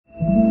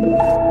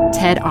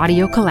TED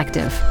Audio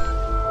Collective.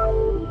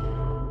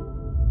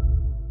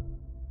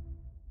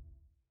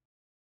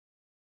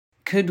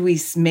 Could we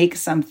make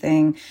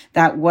something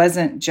that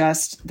wasn't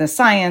just the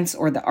science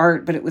or the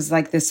art, but it was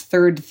like this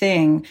third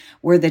thing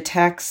where the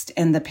text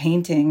and the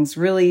paintings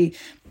really,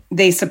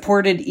 they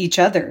supported each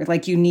other.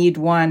 Like you need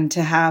one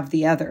to have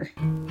the other.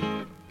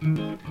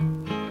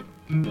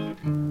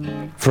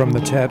 From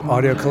the TED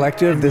Audio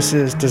Collective, this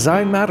is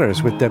Design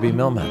Matters with Debbie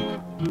Millman.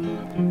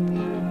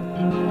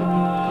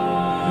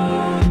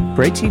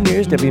 For 18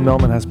 years, Debbie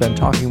Millman has been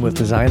talking with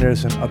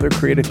designers and other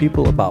creative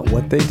people about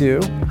what they do,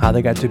 how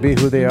they got to be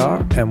who they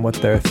are, and what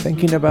they're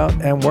thinking about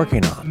and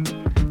working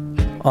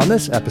on. On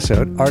this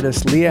episode,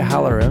 artist Lia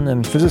Halloran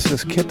and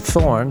physicist Kip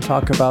Thorne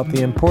talk about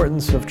the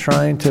importance of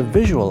trying to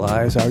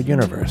visualize our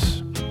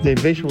universe. The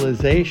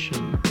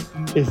visualization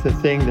is the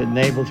thing that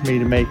enables me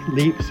to make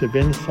leaps of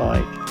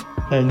insight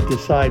and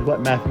decide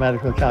what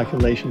mathematical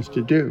calculations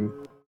to do.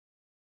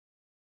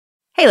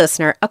 Hey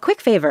listener, a quick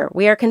favor.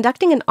 We are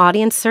conducting an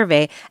audience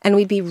survey, and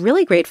we'd be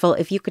really grateful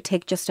if you could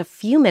take just a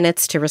few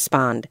minutes to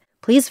respond.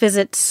 Please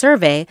visit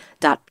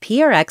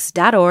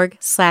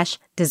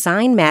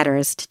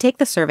survey.prx.org/designmatters to take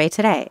the survey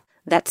today.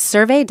 That's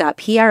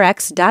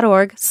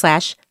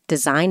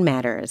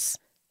survey.prx.org/designmatters.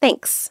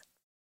 Thanks.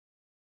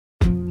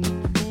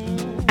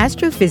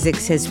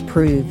 Astrophysics has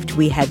proved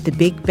we had the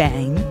Big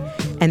Bang,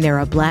 and there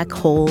are black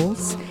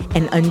holes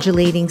and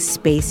undulating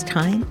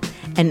space-time,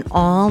 and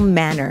all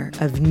manner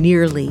of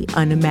nearly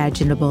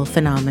unimaginable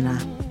phenomena.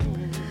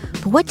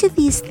 But what do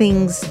these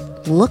things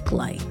look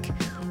like?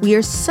 We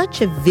are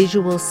such a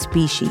visual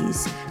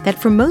species that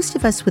for most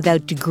of us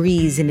without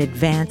degrees in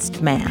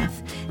advanced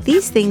math,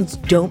 these things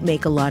don't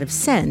make a lot of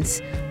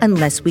sense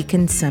unless we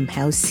can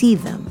somehow see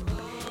them.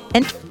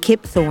 Enter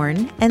Kip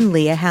Thorne and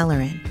Lia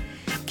Halloran.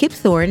 Kip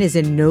Thorne is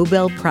a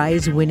Nobel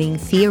Prize winning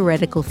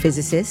theoretical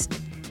physicist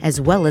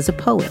as well as a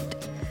poet.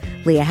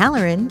 Lia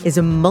Halloran is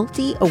a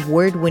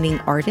multi-award-winning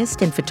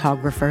artist and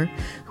photographer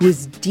who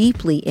is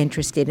deeply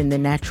interested in the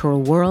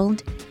natural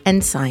world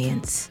and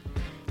science.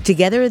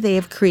 Together, they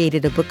have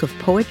created a book of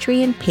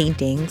poetry and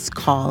paintings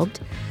called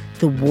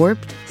The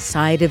Warped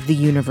Side of the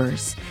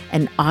Universe,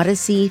 an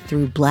Odyssey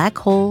through black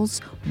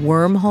holes,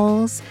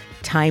 wormholes,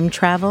 time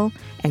travel,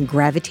 and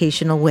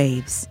gravitational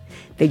waves.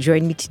 They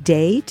join me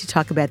today to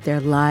talk about their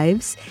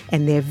lives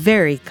and their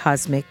very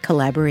cosmic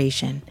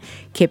collaboration.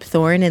 Kip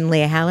Thorne and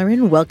Lia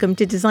Halloran, welcome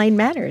to Design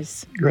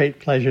Matters. Great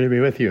pleasure to be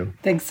with you.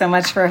 Thanks so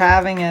much for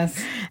having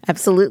us.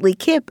 Absolutely.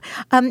 Kip,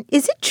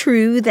 is it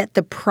true that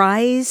the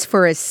prize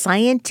for a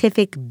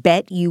scientific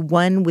bet you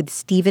won with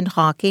Stephen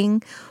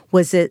Hawking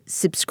was a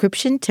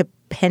subscription to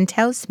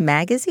Penthouse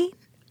magazine?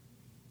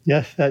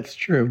 Yes, that's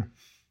true.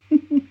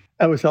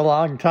 That was a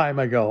long time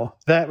ago.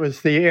 That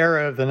was the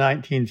era of the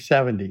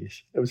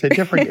 1970s. It was a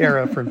different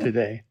era from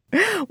today.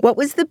 What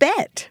was the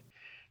bet?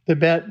 The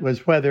bet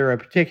was whether a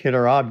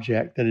particular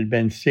object that had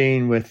been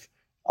seen with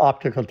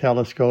optical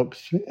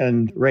telescopes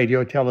and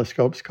radio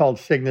telescopes called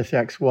Cygnus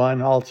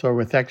X1, also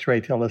with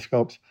X-ray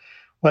telescopes,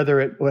 whether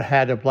it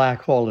had a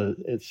black hole at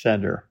its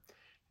center.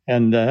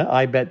 And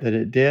I bet that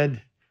it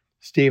did.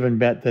 Stephen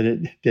bet that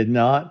it did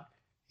not.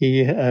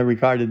 He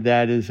regarded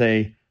that as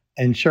an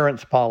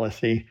insurance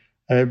policy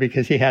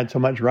because he had so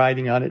much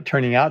riding on it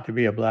turning out to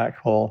be a black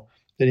hole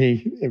that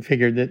he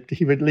figured that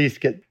he would at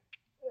least get,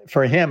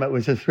 for him, it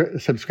was a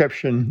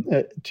subscription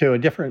to a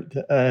different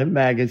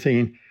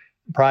magazine,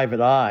 Private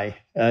Eye,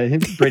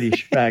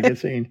 British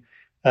magazine.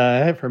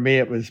 For me,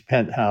 it was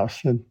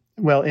Penthouse. And,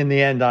 well, in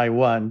the end, I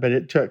won, but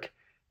it took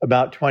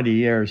about 20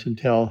 years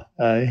until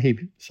he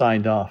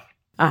signed off.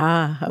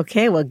 Ah,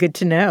 okay. Well, good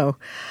to know.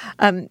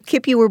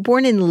 Kip, you were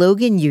born in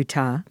Logan,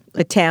 Utah,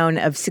 a town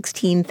of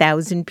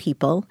 16,000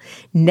 people,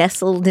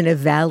 nestled in a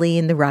valley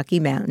in the Rocky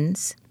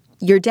Mountains.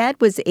 Your dad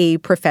was a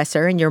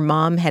professor and your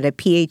mom had a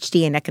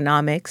PhD in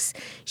economics.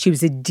 She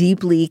was a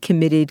deeply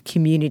committed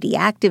community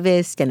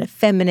activist and a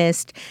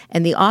feminist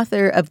and the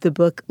author of the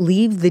book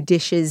Leave the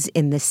Dishes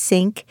in the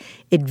Sink: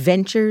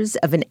 Adventures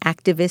of an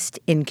Activist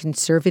in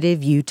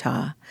Conservative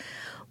Utah.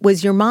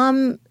 Was your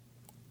mom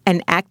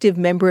an active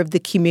member of the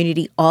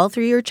community all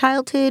through your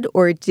childhood,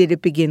 or did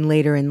it begin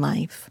later in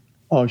life?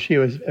 Oh, she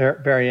was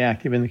very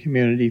active in the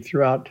community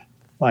throughout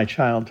my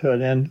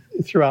childhood and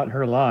throughout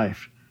her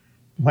life.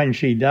 When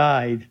she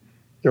died,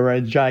 there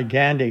were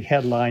gigantic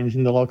headlines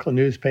in the local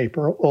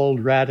newspaper, "Old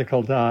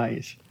Radical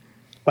Dies."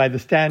 By the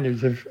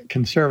standards of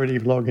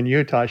conservative Logan,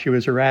 Utah, she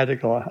was a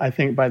radical. I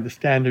think by the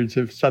standards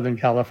of Southern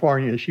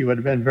California, she would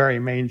have been very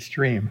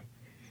mainstream.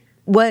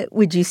 What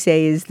would you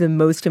say is the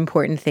most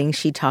important thing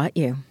she taught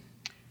you?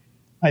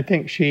 I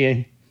think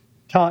she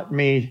taught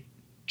me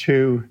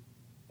to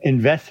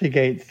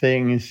investigate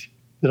things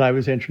that I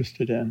was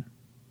interested in.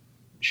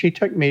 She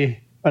took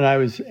me when I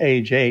was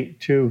age 8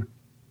 to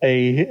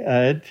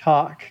a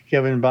talk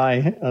given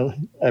by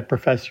a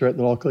professor at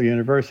the local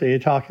university, a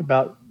talk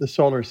about the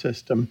solar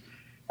system.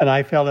 And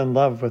I fell in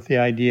love with the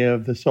idea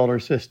of the solar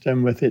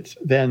system with its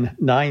then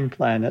 9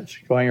 planets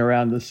going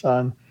around the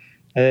sun,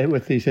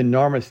 with these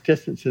enormous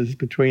distances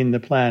between the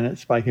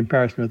planets by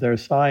comparison with their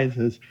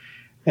sizes.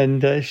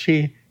 And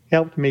she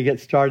helped me get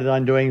started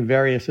on doing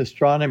various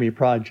astronomy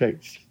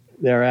projects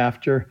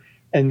thereafter,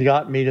 and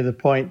got me to the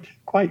point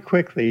quite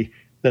quickly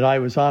that I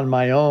was on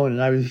my own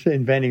and I was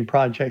inventing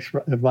projects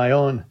of my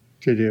own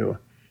to do.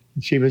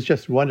 And she was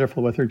just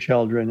wonderful with her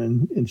children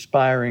and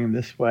inspiring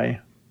this way.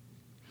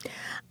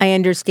 I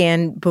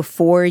understand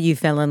before you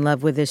fell in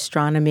love with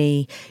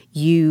astronomy,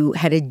 you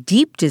had a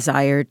deep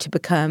desire to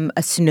become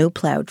a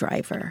snowplow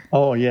driver.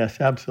 Oh,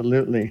 yes,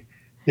 absolutely.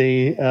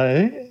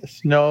 The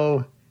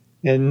snow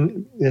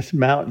in this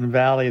mountain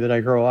valley that I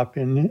grew up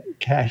in,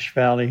 Cache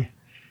Valley,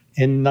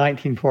 in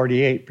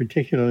 1948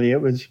 particularly,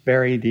 it was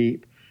very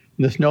deep.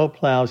 And the snow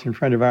plows in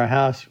front of our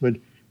house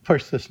would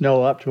push the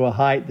snow up to a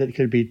height that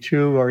could be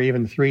 2 or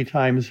even 3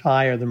 times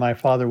higher than my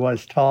father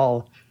was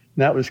tall.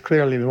 And that was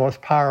clearly the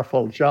most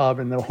powerful job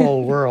in the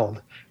whole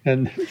world.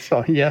 And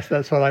so, yes,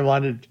 that's what I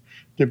wanted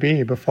to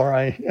be before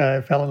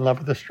I fell in love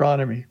with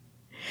astronomy.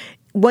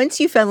 Once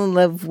you fell in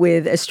love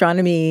with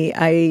astronomy,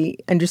 I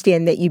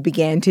understand that you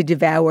began to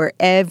devour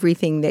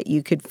everything that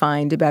you could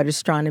find about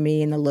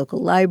astronomy in the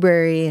local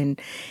library and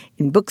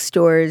in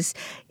bookstores.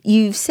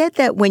 You've said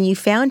that when you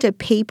found a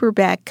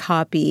paperback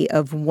copy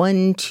of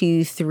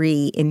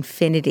 123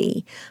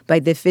 Infinity by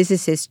the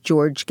physicist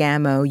George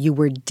Gamow, you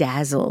were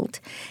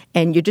dazzled.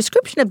 And your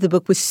description of the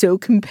book was so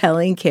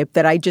compelling, Kip,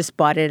 that I just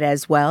bought it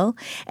as well.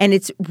 And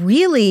it's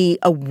really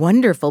a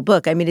wonderful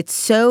book. I mean, it's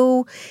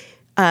so...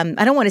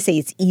 I don't want to say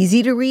it's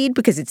easy to read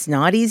because it's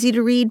not easy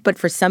to read, but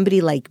for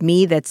somebody like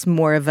me that's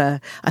more of a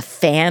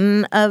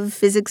fan of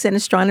physics and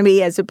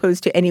astronomy as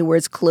opposed to anywhere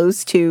as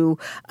close to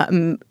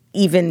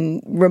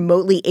even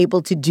remotely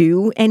able to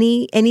do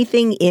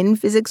anything in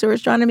physics or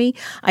astronomy,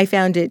 I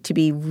found it to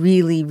be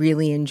really,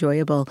 really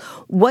enjoyable.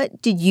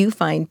 What did you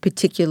find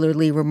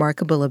particularly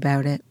remarkable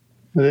about it?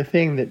 Well, the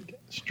thing that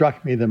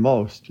struck me the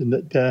most and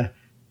that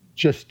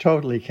just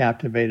totally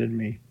captivated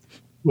me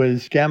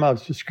was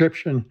Gamow's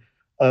description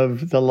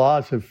of the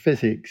laws of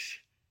physics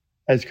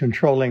as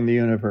controlling the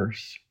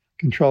universe,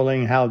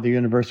 controlling how the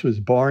universe was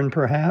born,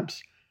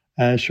 perhaps,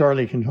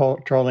 surely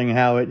controlling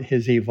how it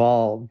has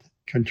evolved,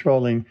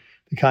 controlling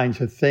the kinds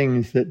of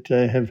things that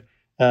have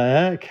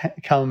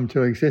come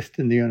to exist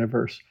in the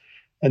universe.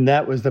 And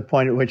that was the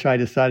point at which I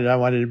decided I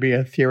wanted to be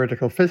a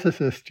theoretical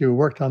physicist who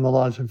worked on the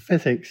laws of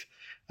physics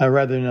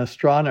rather than an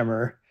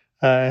astronomer,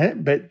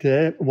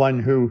 but one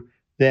who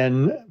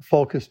then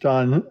focused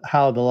on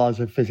how the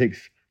laws of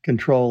physics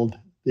controlled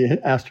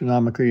the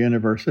astronomical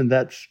universe. And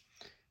that's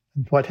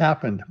what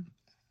happened.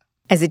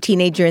 As a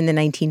teenager in the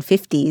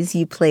 1950s,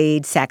 you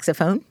played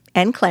saxophone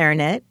and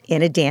clarinet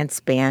in a dance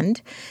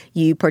band.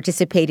 You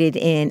participated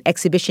in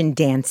exhibition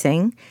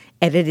dancing,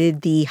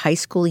 edited the high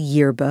school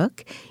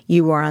yearbook.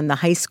 You were on the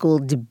high school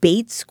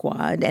debate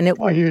squad. And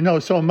oh, you know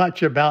so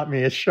much about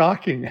me. It's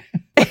shocking.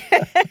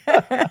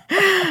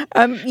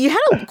 You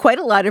had quite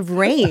a lot of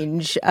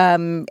range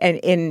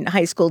in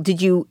high school.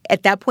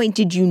 At that point,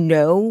 did you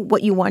know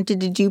what you wanted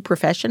to do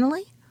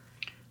professionally?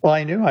 Well,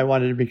 I knew I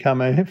wanted to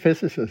become a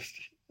physicist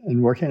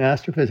and work in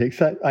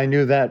astrophysics. I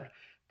knew that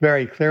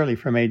very clearly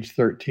from age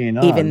 13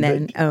 on. Even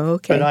then?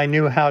 Okay. But I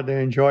knew how to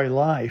enjoy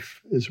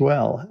life as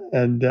well.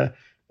 And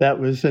that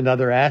was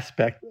another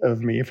aspect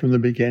of me from the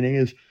beginning,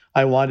 is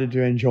I wanted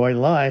to enjoy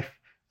life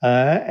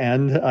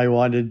and I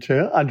wanted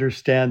to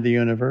understand the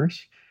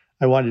universe.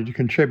 I wanted to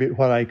contribute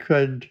what I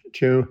could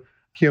to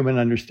human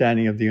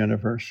understanding of the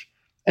universe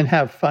and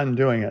have fun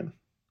doing it.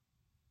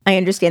 I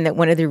understand that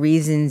one of the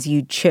reasons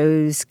you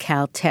chose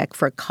Caltech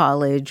for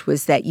college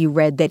was that you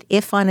read that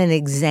if on an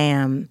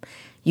exam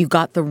you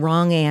got the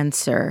wrong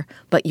answer,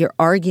 but your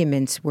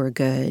arguments were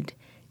good,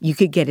 you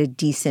could get a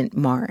decent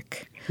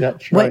mark.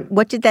 That's right.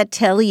 What did that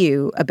tell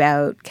you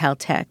about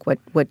Caltech?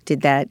 What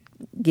did that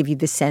give you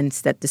the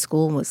sense that the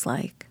school was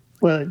like?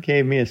 Well, it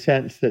gave me a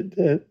sense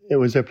that it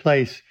was a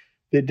place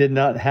that did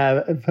not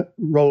have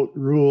rote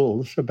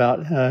rules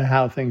about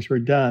how things were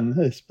done.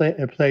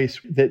 A place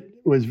that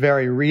was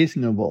very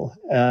reasonable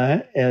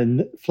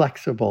and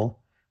flexible,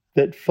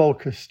 that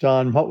focused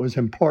on what was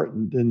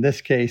important. In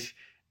this case,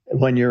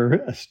 when you're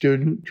a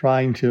student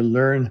trying to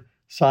learn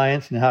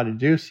science and how to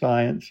do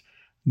science,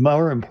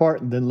 more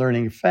important than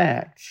learning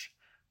facts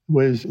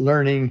was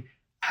learning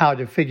how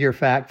to figure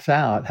facts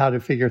out, how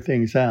to figure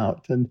things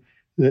out. And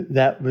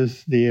that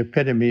was the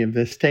epitome of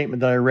this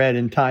statement that I read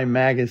in Time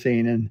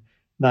magazine in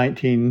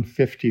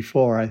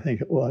 1954, I think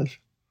it was.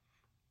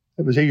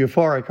 It was a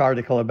euphoric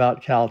article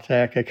about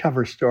Caltech, a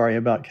cover story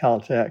about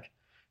Caltech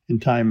in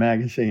Time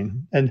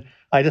magazine. And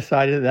I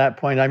decided at that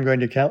point, I'm going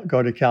to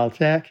go to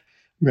Caltech.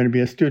 I'm going to be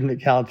a student at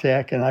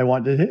Caltech, and I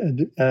want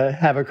to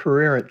have a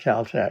career at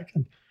Caltech.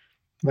 And,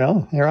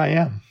 well, here I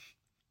am.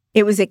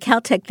 It was at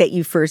Caltech that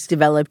you first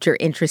developed your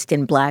interest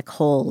in black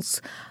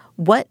holes.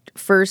 What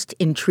first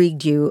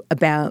intrigued you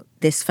about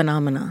this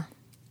phenomena?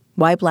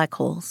 Why black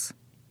holes?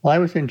 Well, I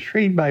was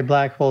intrigued by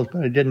black holes,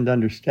 but I didn't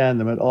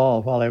understand them at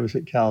all while I was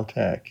at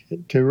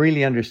Caltech. To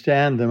really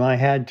understand them, I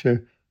had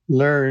to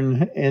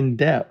learn in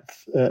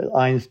depth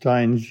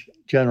Einstein's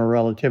general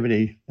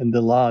relativity and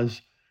the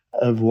laws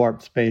of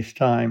warped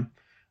space-time.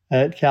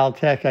 At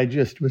Caltech, I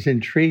just was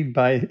intrigued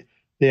by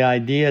the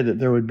idea that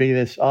there would be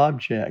this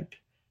object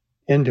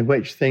into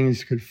which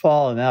things could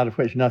fall and out of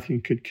which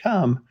nothing could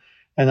come.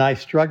 And I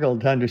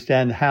struggled to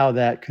understand how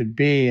that could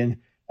be and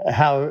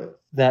how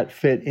that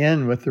fit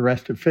in with the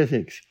rest of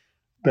physics.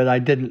 But I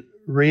didn't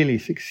really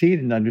succeed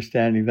in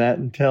understanding that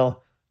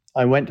until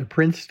I went to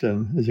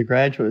Princeton as a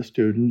graduate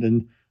student.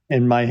 And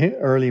in my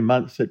early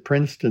months at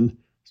Princeton,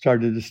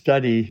 started to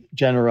study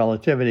general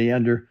relativity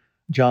under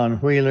John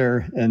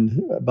Wheeler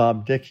and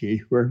Bob Dickey,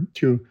 who were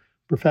two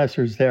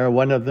professors there.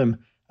 One of them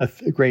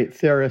a great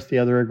theorist, the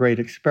other a great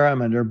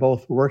experimenter,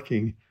 both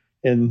working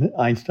in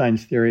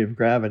Einstein's theory of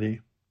gravity.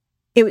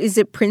 It was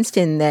at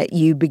Princeton that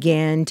you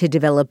began to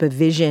develop a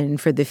vision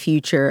for the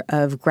future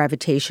of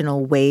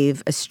gravitational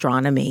wave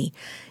astronomy.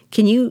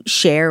 Can you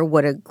share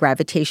what a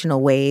gravitational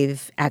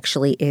wave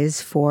actually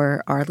is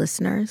for our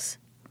listeners?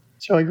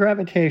 So a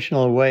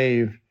gravitational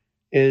wave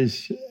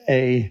is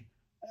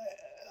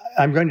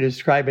I'm going to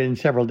describe it in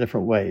several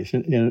different ways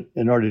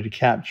in order to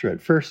capture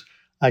it. First,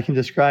 I can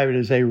describe it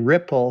as a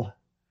ripple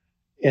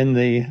in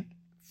the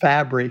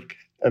fabric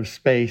of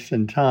space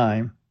and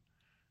time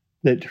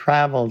that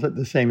travels at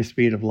the same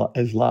speed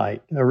as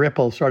light. A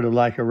ripple, sort of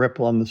like a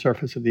ripple on the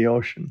surface of the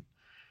ocean.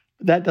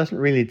 But that doesn't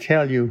really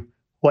tell you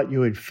what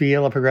you would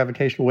feel if a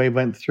gravitational wave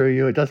went through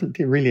you. It doesn't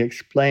really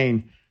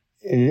explain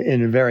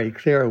in a very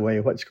clear way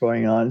what's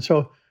going on.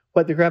 So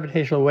what the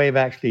gravitational wave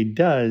actually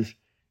does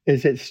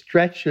is it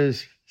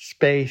stretches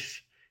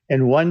space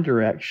in one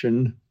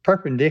direction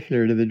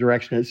perpendicular to the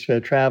direction it's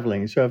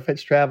traveling. So if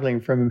it's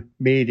traveling from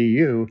me to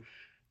you,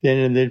 then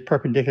in the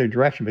perpendicular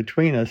direction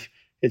between us,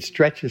 it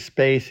stretches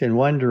space in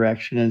one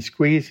direction and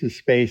squeezes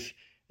space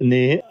in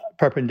the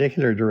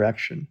perpendicular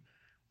direction.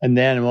 And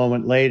then a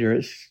moment later,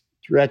 it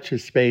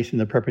stretches space in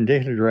the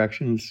perpendicular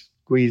direction and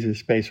squeezes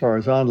space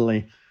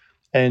horizontally.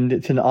 And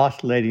it's an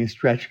oscillating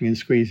stretching and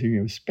squeezing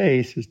of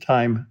space as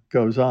time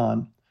goes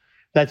on.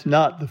 That's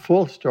not the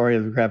full story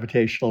of the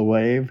gravitational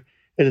wave.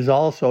 It is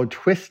also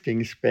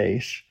twisting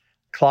space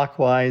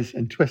clockwise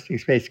and twisting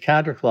space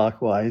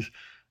counterclockwise.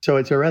 So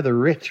it's a rather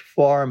rich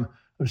form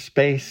of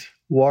space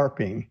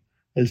warping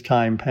as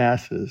time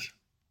passes.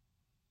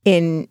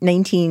 In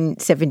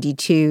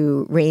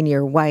 1972,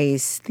 Rainier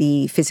Weiss,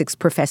 the physics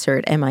professor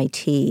at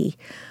MIT,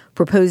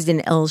 proposed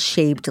an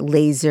L-shaped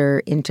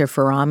laser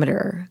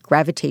interferometer,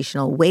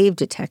 gravitational wave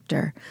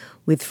detector,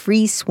 with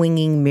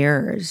free-swinging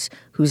mirrors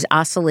whose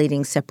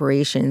oscillating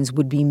separations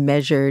would be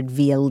measured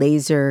via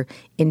laser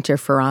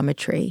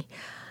interferometry.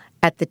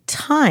 At the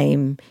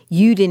time,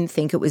 you didn't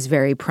think it was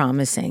very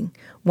promising.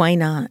 Why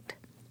not?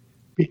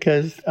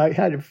 Because I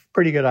had a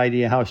pretty good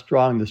idea how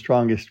strong the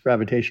strongest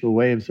gravitational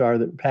waves are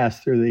that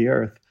pass through the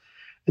Earth.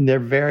 And they're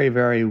very,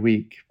 very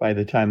weak by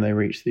the time they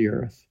reach the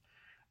Earth.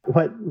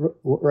 What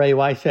Ray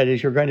Weiss said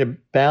is you're going to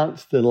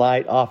bounce the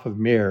light off of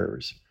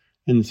mirrors.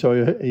 And so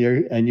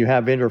you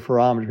have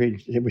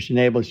interferometry, which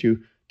enables you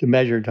to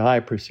measure to high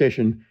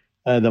precision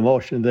the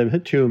motion of the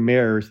two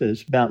mirrors that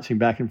it's bouncing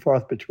back and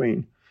forth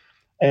between.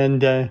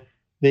 And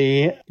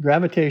the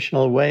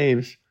gravitational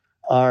waves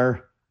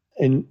are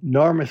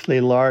enormously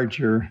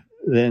larger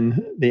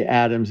than the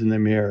atoms in the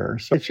mirror.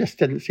 So it just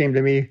didn't seem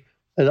to me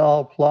at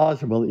all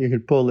plausible that you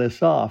could pull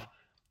this off.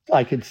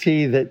 I could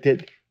see that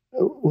it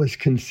was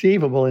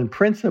conceivable in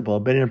principle,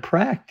 but in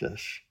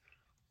practice,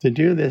 to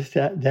do this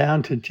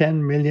down to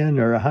 10 million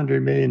or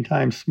 100 million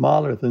times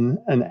smaller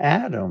than an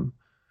atom,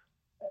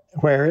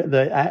 where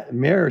the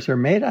mirrors are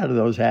made out of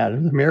those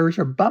atoms, the mirrors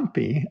are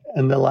bumpy,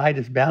 and the light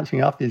is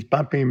bouncing off these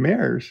bumpy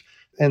mirrors,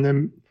 and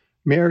the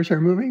mirrors are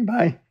moving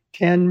by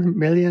 10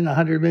 million,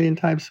 100 million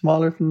times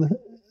smaller than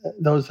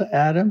those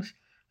atoms.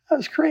 That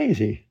was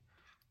crazy.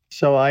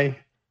 So I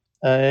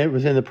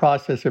was in the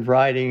process of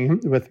writing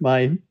with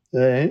my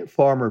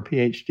former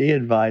PhD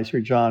advisor,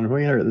 John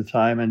Wheeler at the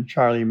time, and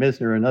Charlie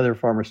Misner, another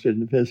former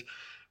student of his,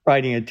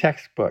 writing a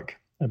textbook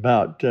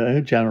about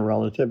general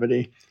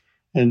relativity.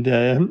 And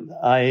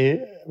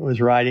I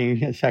was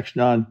writing a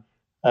section on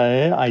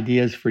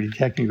ideas for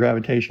detecting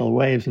gravitational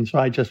waves. And so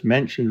I just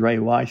mentioned Ray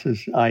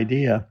Weiss's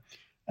idea.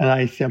 And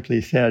I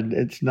simply said,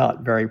 it's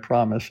not very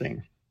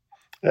promising.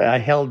 I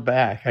held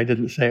back. I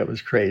didn't say it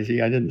was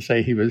crazy. I didn't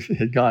say he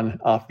had gone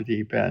off the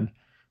deep end.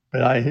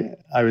 But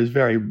I was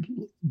very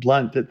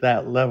blunt at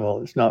that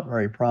level. It's not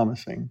very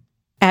promising.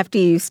 After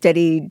you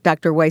studied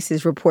Dr.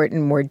 Weiss's report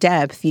in more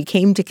depth, you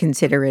came to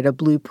consider it a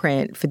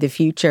blueprint for the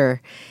future.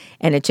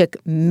 And it took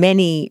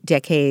many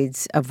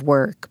decades of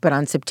work. But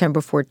on September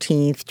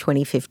 14th,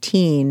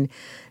 2015,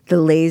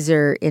 the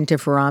Laser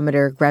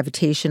Interferometer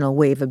Gravitational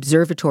Wave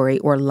Observatory,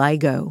 or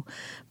LIGO,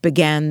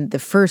 began the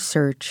first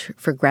search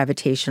for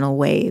gravitational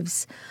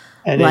waves.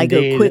 And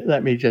LIGO indeed,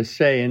 let me just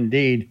say,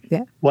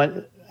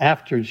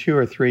 after 2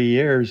 or 3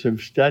 years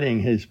of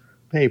studying his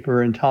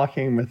paper and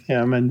talking with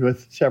him and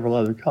with several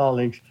other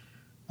colleagues,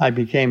 I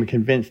became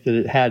convinced that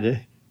it had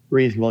a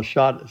reasonable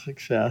shot at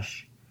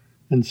success.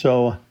 And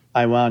so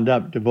I wound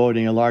up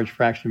devoting a large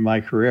fraction of my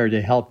career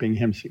to helping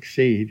him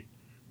succeed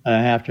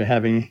after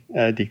having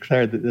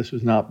declared that this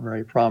was not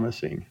very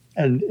promising.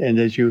 And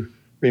as you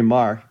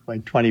remarked, by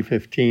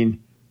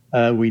 2015,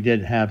 we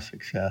did have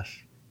success.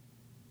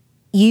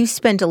 You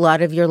spent a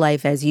lot of your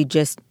life, as you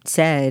just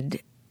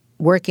said,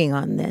 working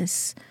on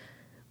this.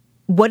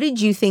 What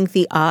did you think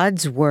the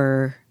odds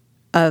were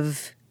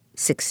of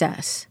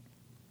success?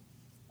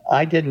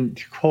 I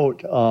didn't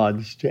quote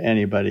odds to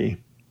anybody.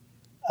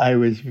 I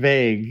was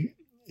vague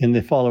in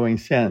the following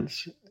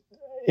sense.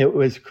 It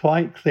was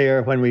quite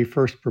clear when we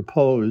first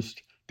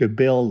proposed to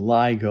build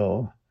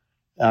LIGO,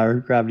 our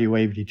gravity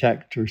wave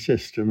detector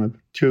system of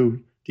 2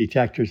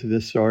 detectors of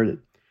this sort.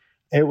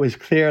 It was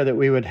clear that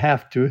we would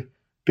have to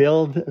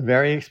build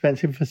very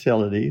expensive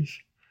facilities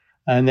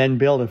and then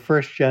build a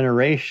first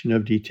generation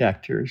of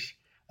detectors,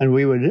 and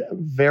we would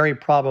very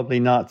probably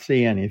not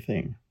see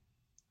anything.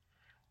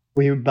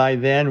 We, by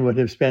then, would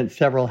have spent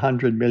several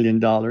 $100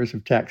 million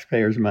of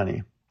taxpayers'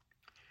 money.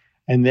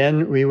 And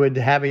then we would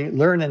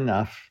learn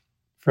enough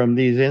from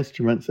these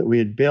instruments that we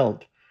had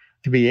built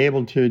to be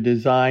able to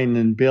design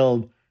and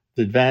build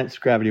the advanced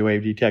gravity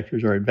wave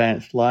detectors or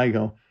advanced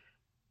LIGO.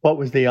 What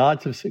was the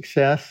odds of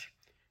success?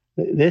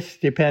 This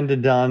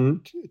depended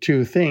on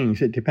 2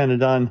 things. It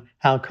depended on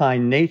how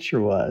kind nature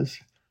was.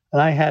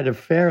 And I had a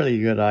fairly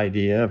good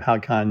idea of how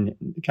kind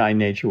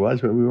nature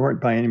was, but we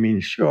weren't by any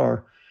means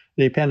sure.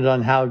 It depended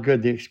on how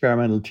good the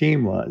experimental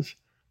team was.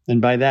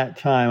 And by that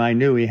time, I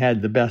knew we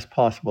had the best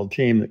possible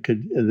team that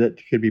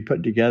could be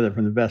put together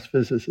from the best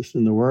physicists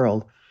in the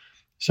world.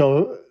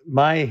 So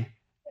my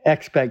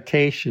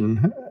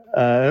expectation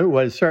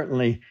was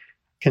certainly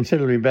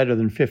considerably better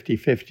than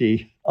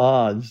 50-50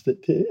 odds,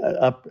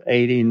 up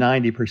 80,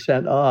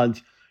 90%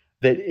 odds,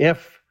 that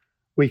if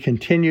we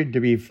continued to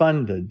be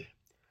funded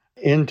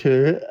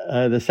into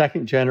the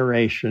second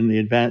generation, the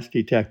advanced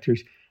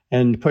detectors,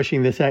 and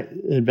pushing this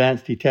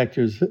advanced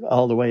detectors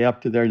all the way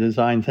up to their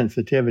design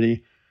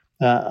sensitivity,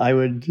 I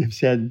would have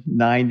said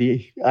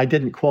 90. I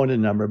didn't quote a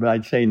number, but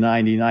I'd say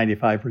 90,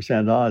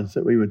 95% odds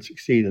that we would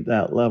succeed at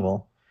that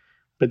level.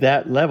 But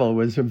that level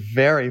was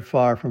very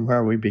far from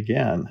where we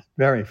began,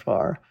 very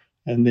far.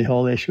 And the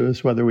whole issue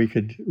is whether we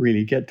could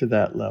really get to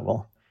that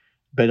level.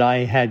 But I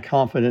had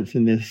confidence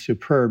in this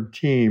superb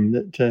team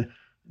that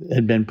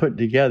had been put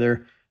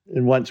together.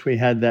 And once we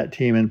had that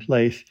team in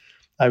place,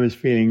 I was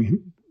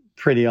feeling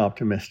pretty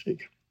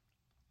optimistic.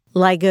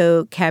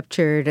 LIGO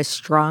captured a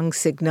strong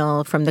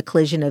signal from the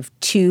collision of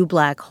 2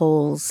 black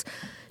holes,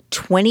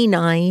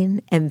 29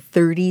 and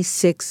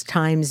 36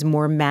 times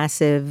more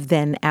massive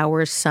than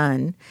our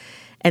sun,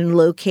 and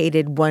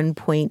located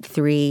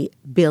 1.3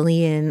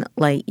 billion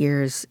light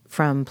years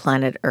from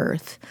planet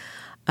Earth.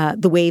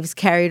 The waves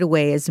carried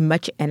away as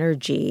much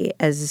energy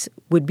as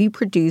would be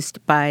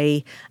produced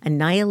by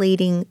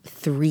annihilating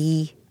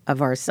 3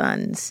 of our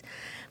suns.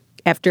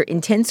 After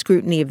intense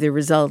scrutiny of the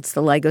results,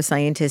 the LIGO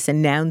scientists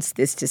announced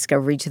this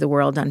discovery to the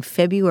world on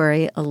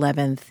February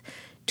 11th,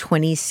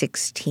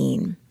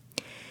 2016.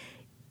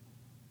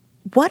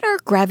 What are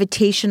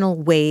gravitational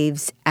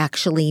waves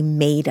actually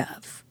made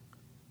of?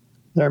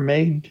 They're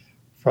made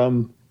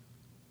from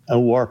a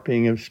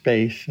warping of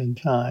space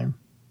and time.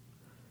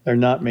 They're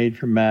not made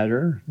from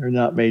matter. They're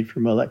not made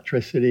from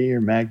electricity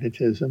or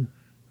magnetism.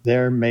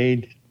 They're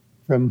made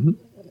from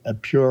a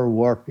pure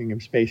warping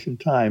of space and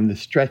time, the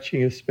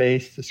stretching of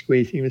space, the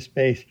squeezing of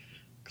space,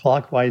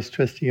 clockwise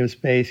twisting of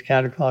space,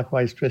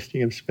 counterclockwise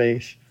twisting of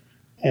space.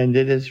 And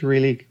it is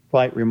really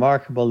quite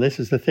remarkable. This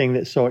is the thing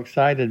that so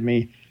excited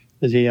me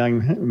as a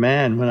young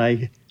man when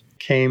I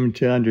came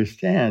to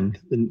understand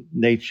the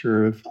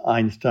nature of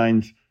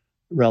Einstein's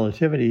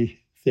relativity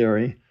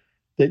theory,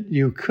 that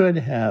you could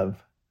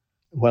have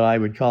what I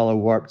would call a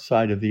warped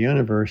side of the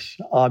universe,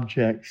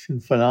 objects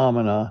and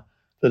phenomena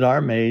that are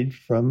made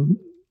from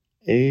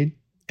a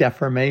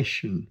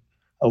deformation,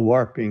 a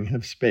warping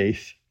of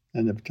space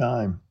and of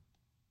time.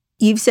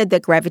 You've said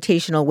that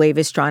gravitational wave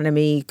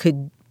astronomy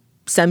could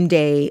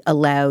someday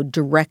allow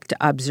direct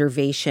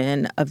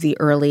observation of the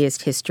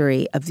earliest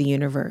history of the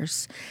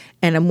universe.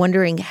 And I'm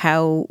wondering,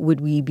 how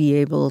would we be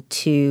able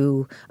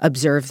to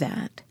observe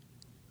that?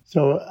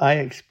 So I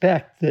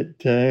expect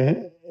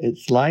that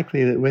it's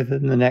likely that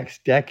within the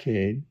next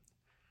decade,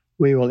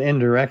 we will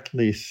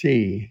indirectly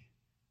see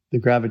the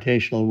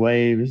gravitational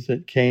waves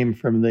that came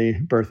from the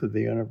birth of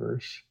the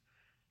universe.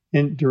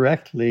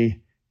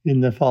 Indirectly, in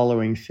the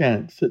following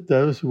sense, that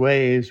those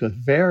waves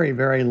with very,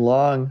 very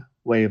long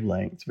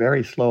wavelengths,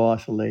 very slow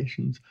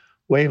oscillations,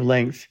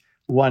 wavelengths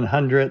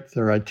 1/100th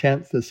or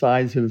 1/10th the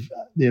size of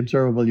the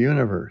observable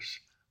universe,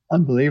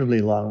 unbelievably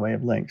long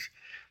wavelengths.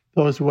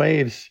 Those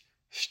waves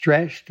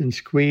stretched and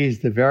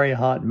squeezed the very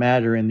hot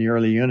matter in the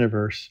early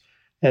universe.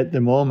 At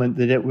the moment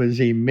that it was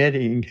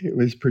emitting, it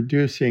was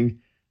producing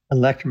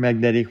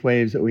electromagnetic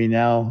waves that we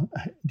now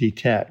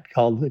detect,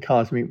 called the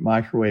cosmic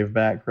microwave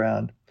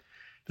background.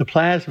 The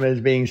plasma is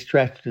being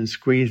stretched and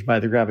squeezed by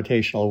the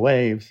gravitational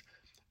waves.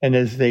 And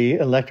as the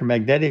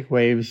electromagnetic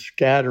waves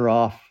scatter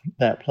off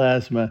that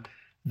plasma,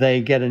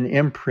 they get an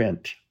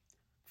imprint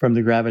from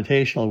the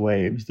gravitational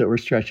waves that were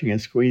stretching and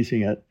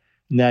squeezing it.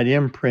 And that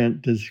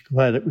imprint is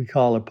what we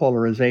call a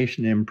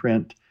polarization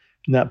imprint.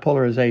 And that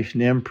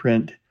polarization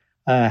imprint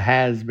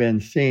has been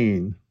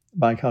seen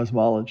by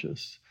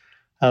cosmologists.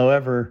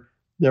 However,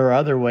 there are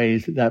other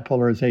ways that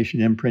polarization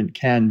imprint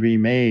can be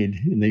made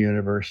in the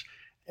universe.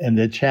 And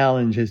the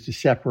challenge is to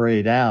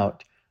separate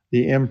out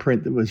the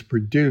imprint that was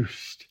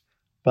produced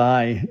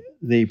by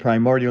the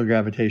primordial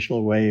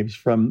gravitational waves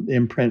from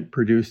imprint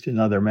produced in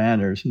other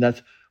manners. And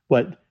that's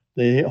what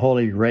the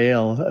holy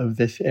grail of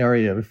this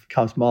area of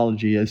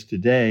cosmology is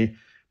today.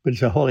 But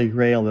it's a holy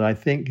grail that I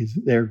think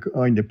they're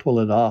going to pull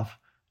it off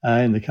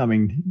in the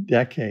coming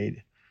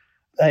decade.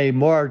 A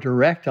more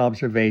direct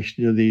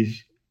observation of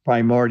these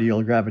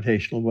primordial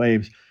gravitational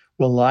waves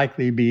will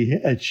likely be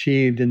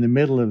achieved in the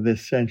middle of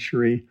this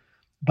century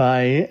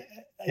by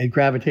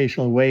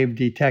gravitational wave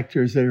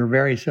detectors that are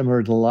very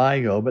similar to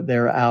LIGO, but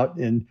they're out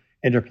in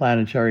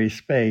interplanetary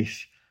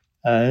space,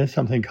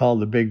 something called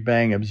the Big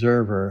Bang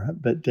Observer,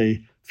 but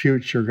the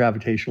future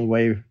gravitational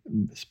wave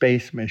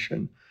space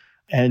mission.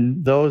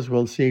 And those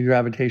will see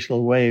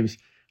gravitational waves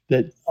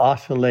that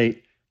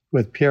oscillate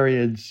with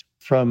periods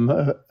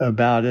from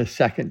about a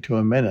second to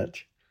a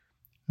minute,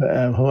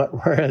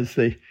 whereas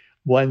the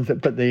ones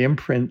that put the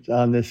imprint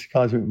on this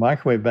cosmic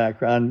microwave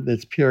background,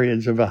 that's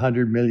periods of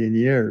 100 million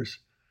years.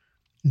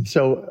 And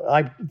so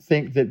I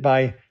think that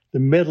by the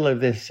middle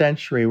of this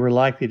century, we're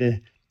likely to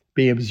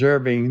be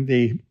observing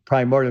the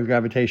primordial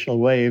gravitational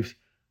waves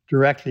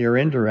directly or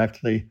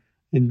indirectly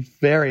in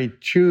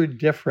two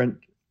different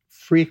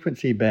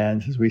frequency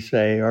bands, as we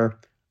say, or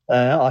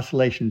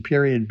oscillation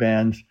period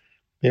bands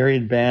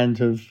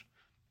of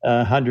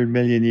 100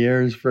 million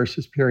years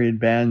versus period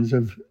bands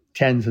of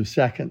tens of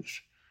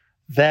seconds.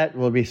 That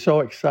will be so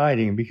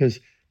exciting because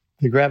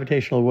the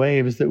gravitational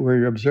waves that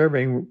we're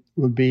observing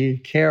will be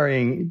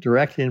carrying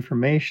direct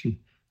information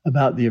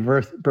about the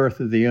birth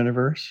of the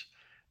universe.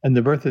 And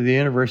the birth of the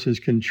universe is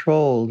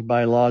controlled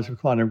by laws of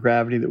quantum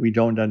gravity that we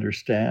don't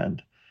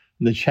understand.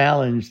 And the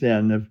challenge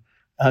then of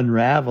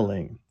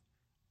unraveling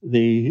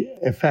the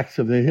effects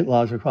of the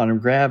laws of quantum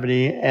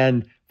gravity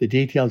and the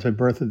details of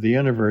birth of the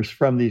universe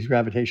from these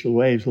gravitational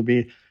waves will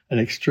be an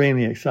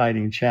extremely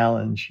exciting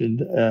challenge.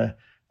 And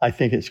I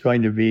think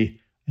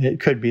it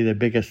could be the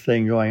biggest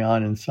thing going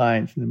on in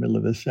science in the middle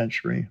of this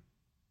century.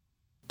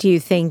 Do you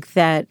think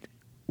that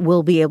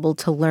we'll be able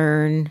to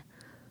learn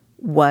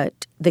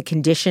what the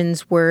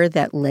conditions were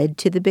that led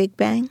to the Big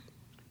Bang?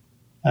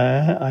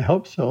 I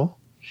hope so.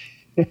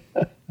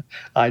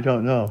 I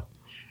don't know.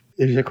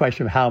 There's a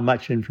question of how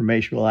much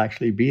information will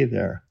actually be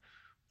there.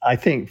 I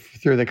think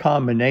through the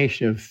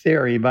combination of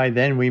theory, by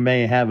then we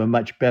may have a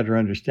much better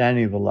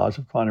understanding of the laws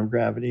of quantum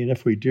gravity. And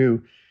if we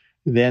do,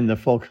 then the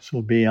focus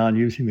will be on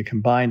using the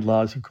combined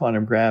laws of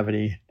quantum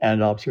gravity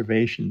and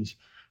observations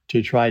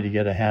to try to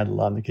get a handle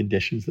on the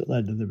conditions that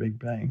led to the Big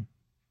Bang.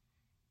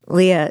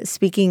 Lia,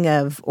 speaking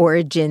of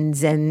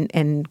origins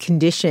and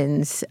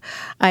conditions,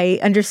 I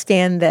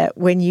understand that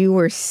when you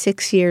were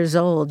 6 years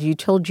old, you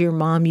told your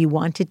mom you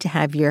wanted to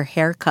have your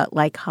hair cut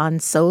like Han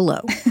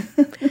Solo.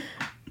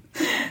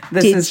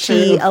 Did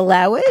she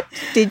allow it?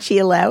 Did she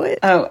allow it?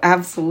 Oh,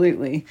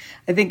 absolutely.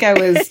 I think I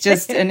was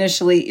just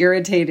initially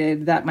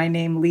irritated that my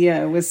name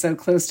Lia was so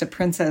close to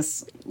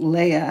Princess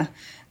Leia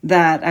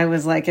that I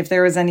was like, if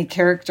there was any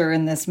character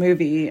in this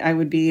movie, I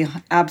would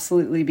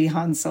absolutely be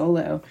Han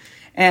Solo.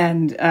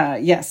 And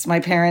yes, my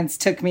parents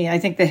took me. I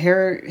think the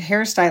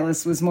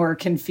hairstylist was more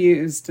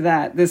confused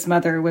that this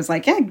mother was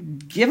like, yeah,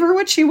 give her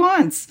what she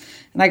wants.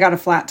 And I got a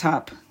flat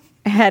top.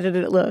 How did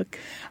it look?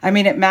 I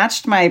mean, it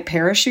matched my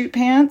parachute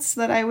pants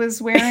that I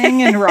was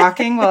wearing and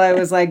rocking while I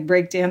was like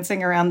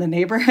breakdancing around the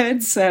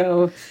neighborhood.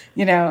 So,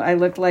 I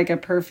looked like a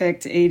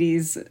perfect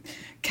 80s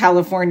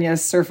California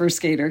surfer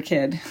skater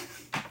kid.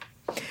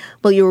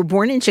 Well, you were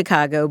born in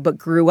Chicago, but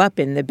grew up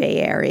in the Bay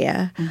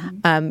Area.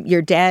 Mm-hmm.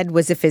 Your dad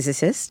was a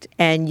physicist,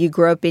 and you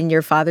grew up in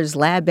your father's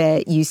lab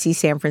at UC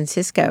San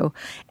Francisco.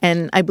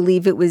 And I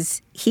believe it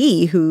was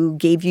he who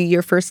gave you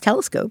your first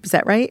telescope. Is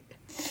that right?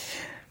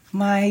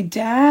 My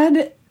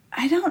dad,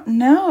 I don't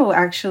know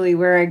actually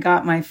where I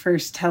got my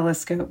first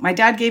telescope. My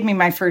dad gave me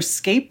my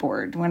first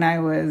skateboard when I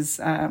was,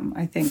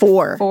 I think,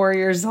 4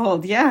 years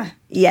old. Yeah.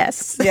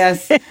 Yes.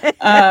 Yes.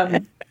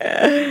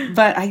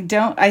 But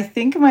I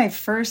think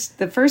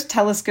the first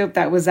telescope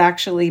that was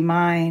actually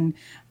mine,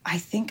 I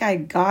think I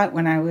got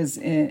when I was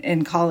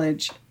in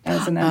college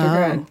as an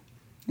undergrad.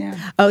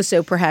 Yeah. Oh,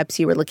 so perhaps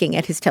you were looking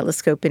at his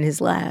telescope in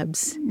his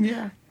labs.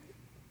 Yeah.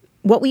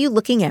 What were you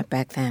looking at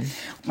back then?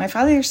 My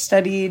father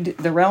studied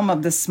the realm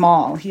of the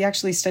small. He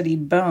actually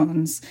studied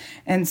bones.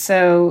 And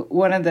so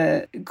one of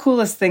the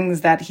coolest things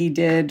that he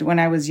did when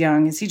I was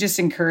young is he just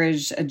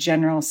encouraged a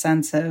general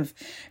sense of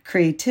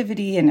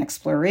creativity and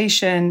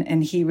exploration.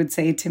 And he would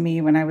say to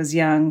me when I was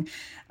young,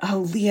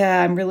 "Oh, Lia,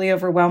 I'm really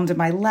overwhelmed in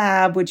my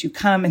lab. Would you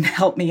come and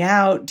help me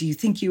out? Do you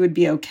think you would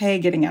be okay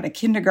getting out of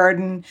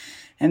kindergarten?"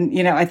 And,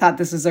 I thought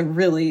this was a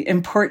really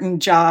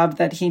important job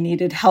that he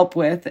needed help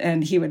with.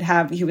 And he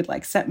would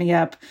like set me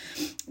up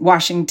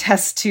washing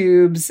test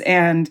tubes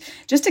and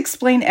just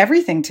explain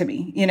everything to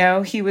me.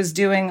 He was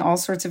doing all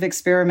sorts of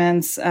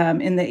experiments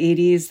in the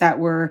 80s that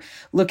were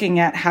looking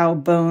at how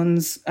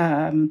bones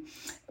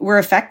were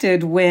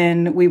affected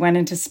when we went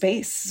into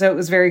space. So it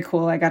was very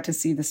cool. I got to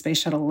see the space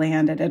shuttle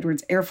land at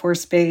Edwards Air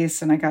Force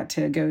Base, and I got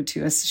to go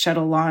to a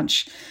shuttle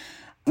launch,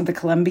 the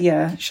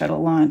Columbia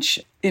shuttle launch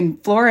in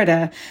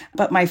Florida.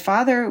 But my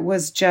father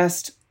was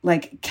just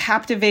like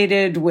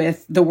captivated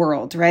with the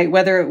world, right?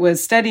 Whether it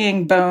was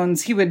studying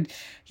bones, he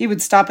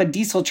would stop a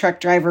diesel truck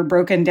driver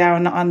broken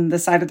down on the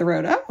side of the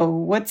road. Oh,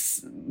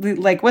 what's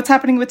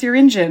happening with your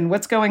engine?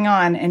 What's going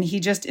on? And he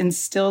just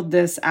instilled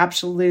this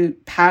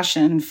absolute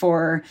passion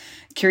for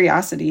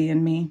curiosity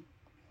in me.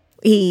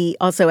 He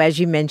also, as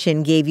you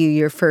mentioned, gave you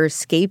your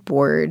first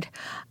skateboard.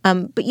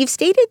 But you've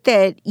stated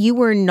that you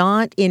were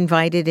not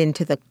invited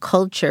into the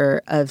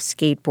culture of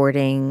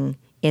skateboarding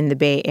in the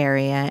Bay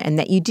Area, and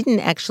that you didn't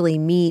actually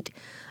meet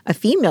a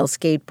female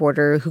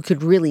skateboarder who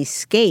could really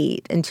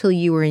skate until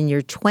you were in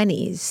your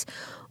 20s.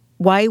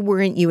 Why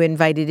weren't you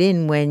invited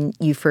in when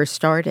you first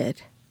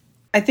started?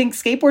 I think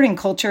skateboarding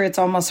culture, it's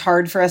almost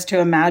hard for us to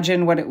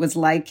imagine what it was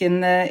like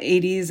in the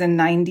 80s and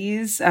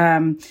 90s.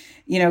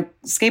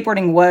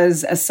 Skateboarding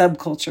was a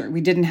subculture. We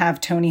didn't have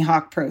Tony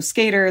Hawk Pro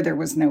Skater. There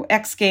was no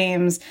X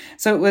Games.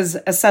 So it was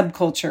a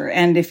subculture.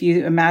 And if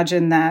you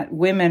imagine that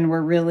women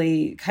were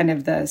really kind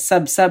of the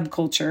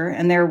subculture,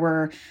 and there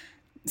were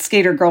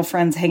skater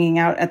girlfriends hanging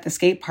out at the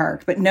skate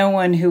park, but no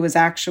one who was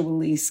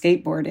actually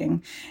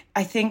skateboarding.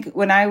 I think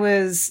when I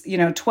was,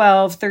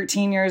 12,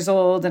 13 years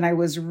old, and I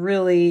was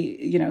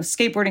really,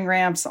 skateboarding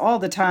ramps all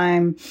the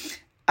time,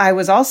 I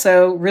was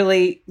also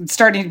really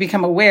starting to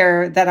become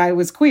aware that I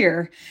was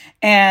queer.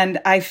 And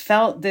I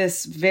felt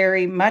this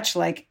very much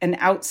like an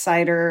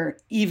outsider,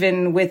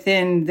 even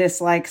within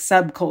this like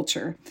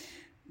subculture.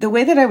 The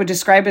way that I would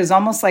describe it is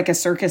almost like a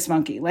circus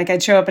monkey. Like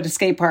I'd show up at a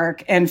skate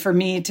park, and for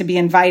me to be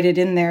invited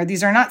in there,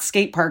 these are not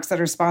skate parks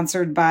that are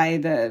sponsored by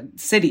the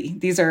city.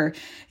 These are,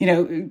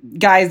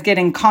 guys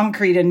getting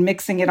concrete and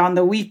mixing it on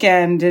the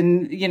weekend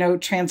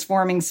and,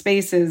 transforming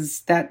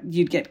spaces that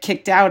you'd get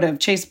kicked out of,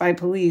 chased by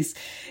police.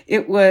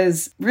 It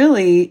was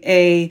really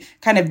a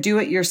kind of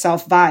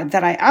do-it-yourself vibe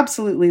that I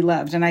absolutely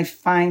loved. And I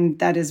find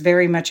that is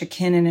very much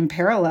akin and in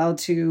parallel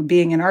to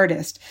being an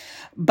artist.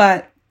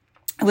 But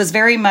it was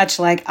very much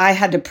like I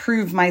had to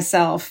prove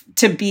myself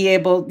to be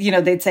able,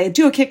 they'd say,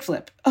 do a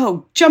kickflip.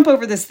 Oh, jump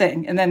over this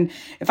thing. And then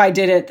if I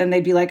did it, then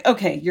they'd be like,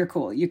 okay, you're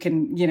cool. You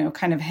can,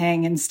 kind of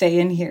hang and stay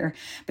in here.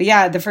 But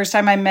yeah, the first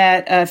time I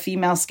met a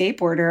female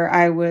skateboarder,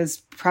 I was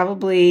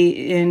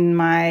probably in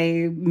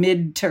my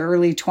mid to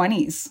early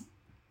 20s.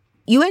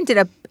 You ended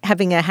up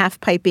having a half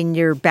pipe in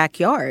your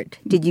backyard.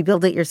 Did you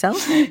build it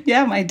yourself?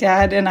 Yeah, my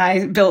dad and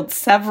I built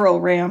several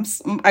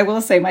ramps. I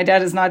will say my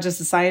dad is not just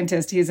a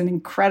scientist. He's an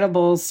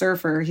incredible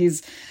surfer.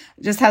 He's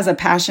just has a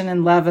passion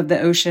and love of the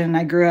ocean.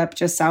 I grew up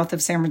just south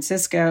of San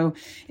Francisco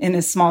in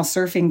a small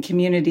surfing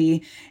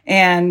community.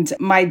 And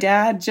my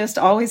dad just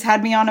always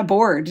had me on a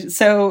board.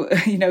 So,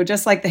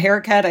 just like the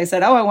haircut, I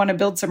said, oh, I want to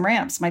build some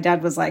ramps. My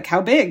dad was like,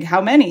 how big?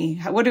 How many?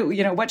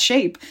 What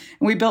shape?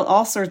 And we built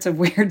all sorts of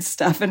weird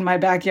stuff in my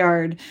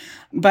backyard.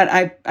 But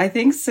I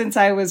think since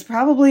I was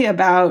probably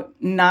about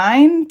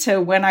 9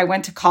 to when I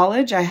went to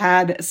college, I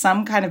had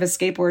some kind of a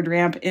skateboard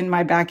ramp in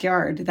my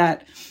backyard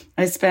that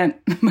I spent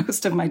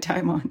most of my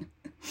time on.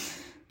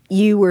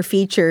 You were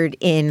featured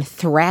in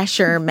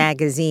Thrasher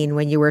magazine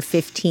when you were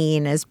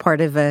 15 as part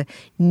of a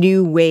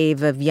new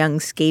wave of young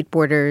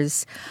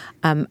skateboarders.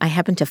 I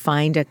happened to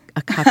find a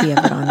copy of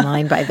it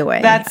online, by the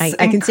way. That's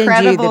I can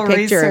send you the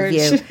picture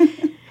research. of you.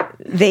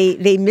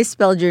 They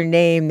misspelled your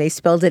name. They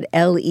spelled it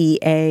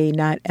Lea,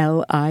 not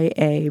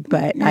Lia,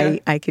 but yeah.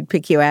 I could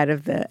pick you out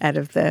of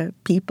the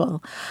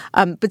people.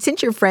 But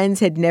since your friends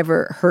had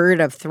never heard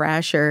of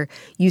Thrasher,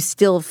 you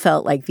still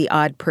felt like the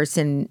odd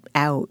person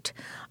out.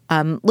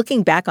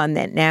 Looking back on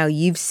that now,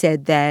 you've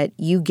said that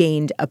you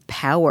gained a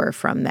power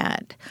from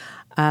that.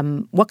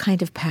 What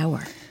kind of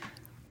power?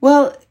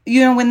 Well,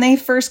 when they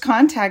first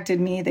contacted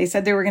me, they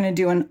said they were going to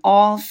do an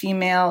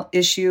all-female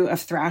issue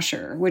of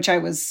Thrasher, which I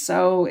was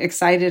so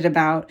excited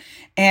about.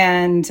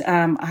 And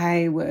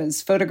I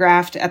was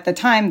photographed at the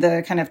time.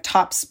 The kind of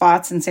top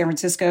spots in San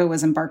Francisco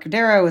was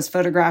Embarcadero, was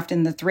photographed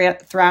in the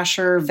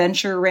Thrasher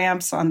venture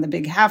ramps on the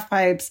big half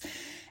pipes.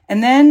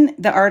 And then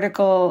the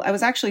article, I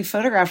was actually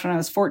photographed when I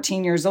was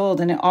 14 years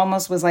old, and it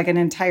almost was like an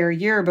entire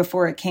year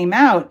before it came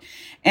out.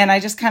 And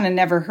I just kind of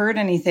never heard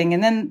anything.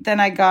 And then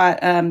I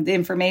got the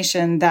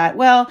information that,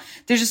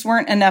 there just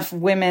weren't enough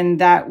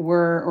women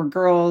or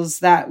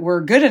girls that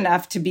were good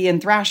enough to be in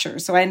Thrasher.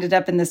 So I ended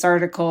up in this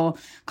article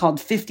called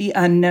 50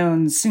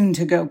 Unknowns Soon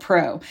to Go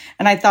Pro.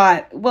 And I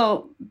thought,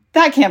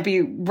 that can't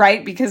be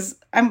right because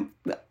I'm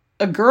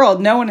a girl,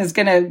 no one is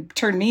going to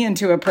turn me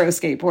into a pro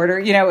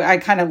skateboarder. I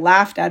kind of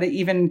laughed at it,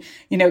 even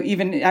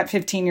at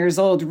 15 years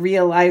old,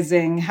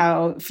 realizing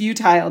how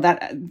futile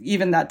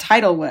that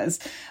title was.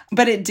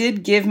 But it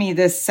did give me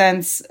this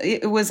sense.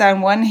 It was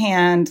on one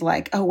hand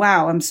like, oh,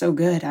 wow, I'm so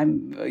good.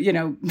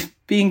 I'm,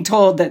 being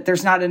told that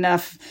there's not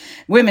enough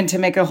women to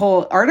make a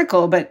whole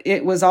article. But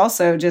it was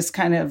also just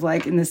kind of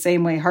like in the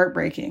same way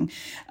heartbreaking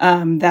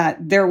that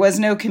there was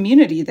no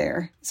community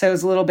there. So it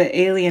was a little bit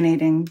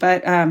alienating.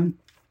 But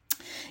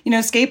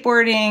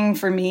skateboarding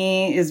for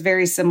me is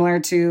very similar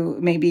to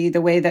maybe the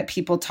way that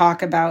people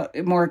talk about,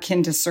 more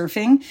akin to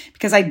surfing,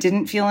 because I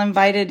didn't feel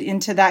invited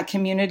into that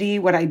community.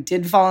 What I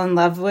did fall in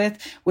love with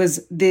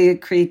was the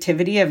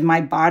creativity of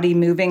my body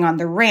moving on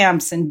the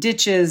ramps and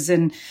ditches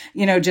and,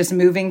 just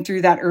moving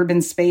through that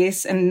urban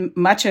space. And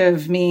much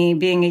of me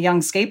being a young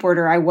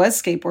skateboarder, I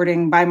was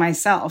skateboarding by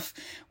myself.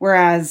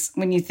 Whereas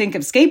when you think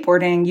of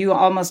skateboarding, you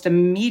almost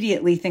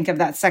immediately think of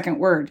that second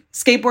word,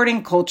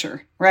 skateboarding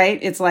culture, right?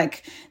 It's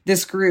like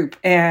this group.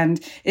 And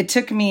it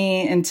took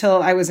me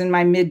until I was in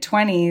my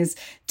mid-20s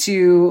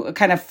to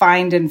kind of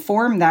find and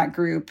form that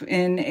group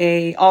in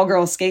a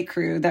all-girl skate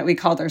crew that we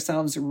called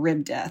ourselves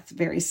Rib Death.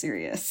 Very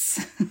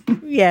serious.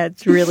 Yeah,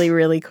 it's really,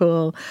 really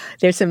cool.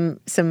 There's some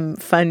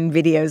fun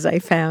videos I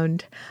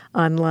found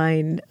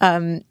online.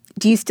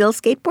 Do you still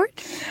skateboard?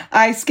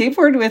 I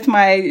skateboard with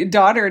my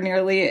daughter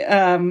nearly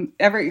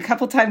every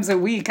couple times a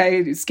week.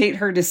 I skate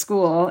her to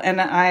school,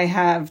 and I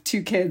have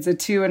two kids, a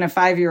 2 and a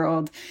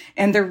 5-year-old,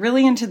 and they're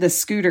really into the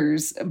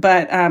scooters,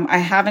 but I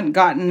haven't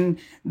gotten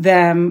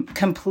them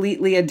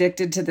completely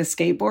addicted to the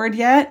skateboard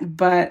yet.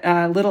 But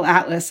little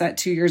Atlas at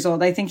 2 years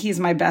old, I think he's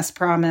my best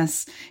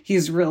promise.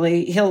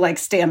 He'll like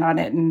stand on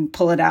it and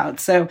pull it out.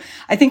 So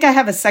I think I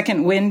have a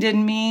second wind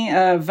in me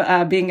of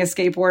being a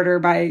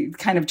skateboarder by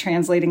kind of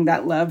translating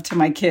that love to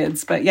my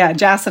kids. But yeah,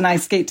 Jas and I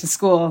skate to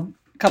school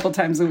a couple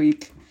times a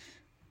week.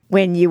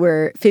 When you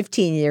were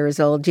 15 years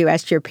old, you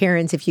asked your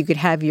parents if you could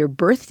have your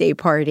birthday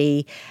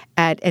party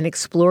at an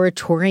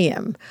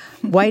exploratorium.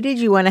 Why did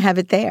you want to have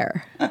it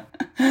there?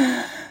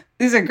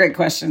 These are great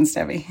questions,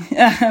 Debbie.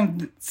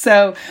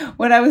 So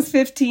when I was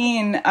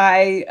 15,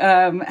 I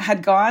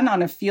had gone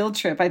on a field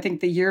trip, I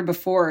think the year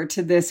before,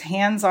 to this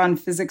hands-on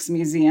physics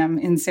museum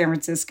in San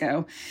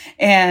Francisco.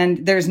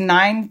 And there's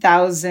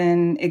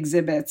 9,000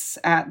 exhibits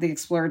at the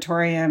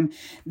Exploratorium.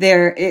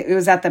 It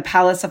was at the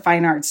Palace of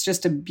Fine Arts,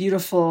 just a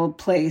beautiful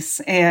place.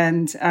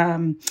 And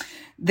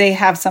they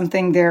have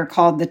something there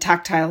called the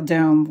Tactile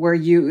Dome, where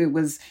it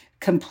was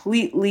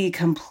completely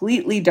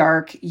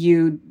dark.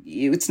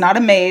 It's not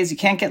a maze. You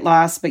can't get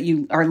lost, but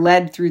you are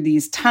led through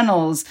these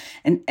tunnels,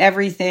 and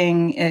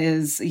everything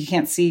you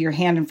can't see your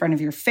hand in front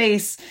of your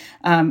face.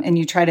 And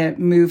you try to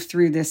move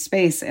through this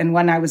space. And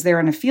when I was there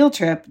on a field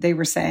trip, they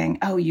were saying,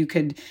 oh, you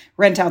could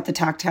rent out the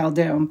Tactile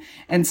Dome.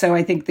 And so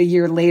I think the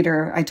year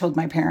later, I told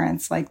my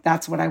parents, like,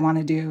 that's what I want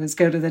to do, is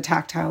go to the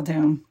Tactile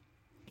Dome.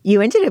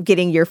 You ended up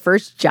getting your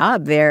first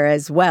job there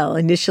as well,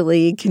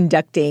 initially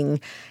conducting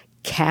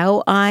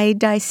cow eye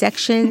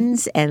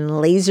dissections and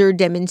laser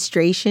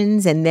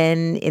demonstrations, and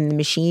then in the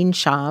machine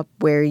shop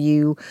where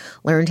you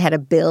learned how to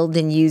build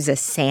and use a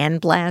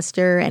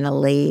sandblaster and a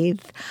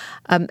lathe.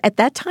 At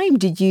that time,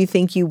 did you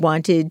think you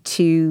wanted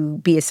to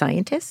be a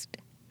scientist?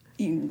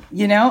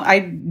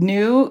 I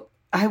knew,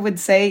 I would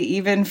say,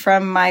 even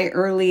from my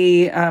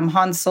early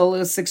Han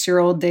Solo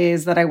 6-year-old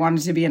days, that I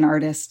wanted to be an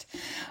artist.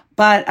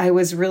 But I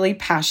was really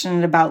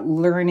passionate about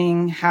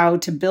learning how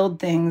to build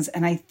things.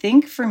 And I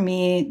think for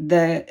me,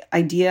 the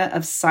idea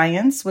of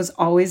science was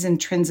always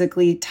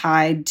intrinsically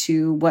tied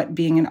to what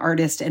being an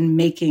artist and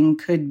making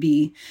could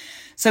be.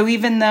 So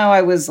even though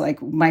I was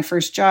like my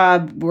first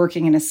job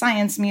working in a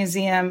science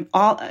museum,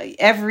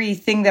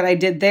 everything that I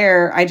did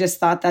there, I just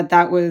thought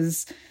that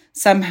was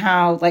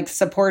somehow like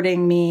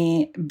supporting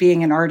me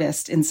being an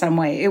artist in some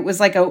way. It was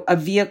like a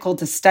vehicle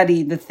to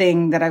study the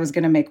thing that I was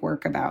going to make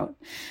work about.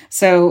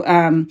 So,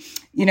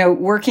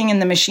 working in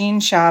the machine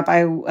shop,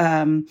 I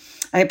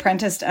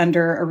apprenticed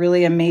under a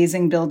really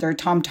amazing builder,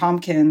 Tom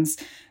Tompkins,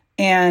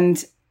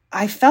 and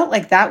I felt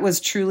like that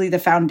was truly the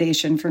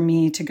foundation for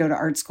me to go to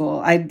art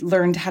school. I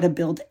learned how to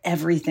build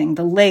everything,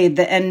 the lathe,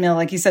 the end mill,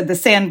 like you said, the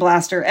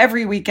sandblaster.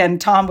 Every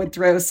weekend, Tom would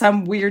throw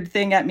some weird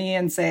thing at me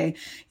and say,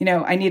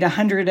 I need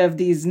 100 of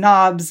these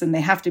knobs and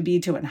they have to be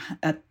to a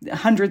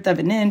 100th of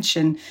an inch.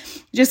 And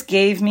just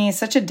gave me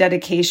such a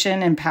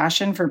dedication and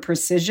passion for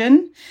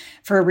precision,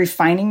 for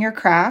refining your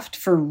craft,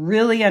 for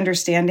really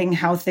understanding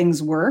how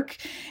things work.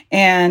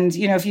 And,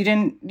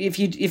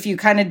 if you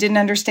kind of didn't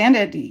understand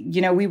it,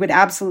 we would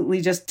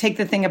absolutely just take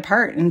the thing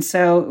apart. And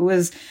so it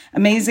was an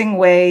amazing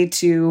way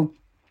to,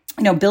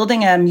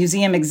 building a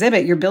museum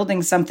exhibit, you're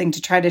building something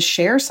to try to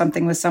share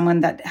something with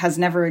someone that has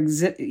never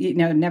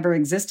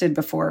existed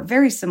before,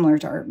 very similar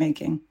to art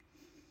making.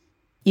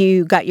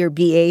 You got your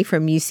BA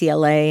from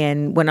UCLA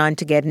and went on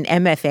to get an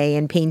MFA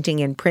in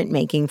painting and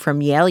printmaking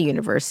from Yale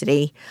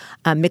University.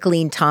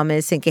 Mickalene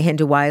Thomas and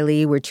Kehinde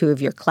Wiley were two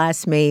of your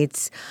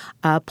classmates.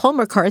 Paul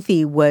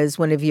McCarthy was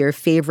one of your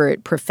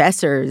favorite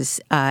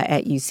professors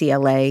at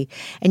UCLA.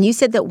 And you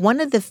said that one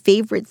of the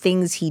favorite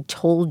things he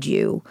told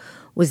you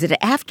was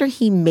that after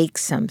he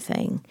makes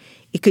something,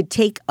 it could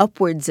take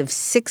upwards of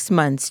 6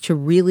 months to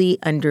really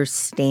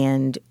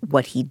understand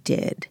what he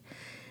did.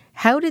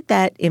 How did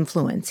that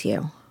influence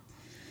you?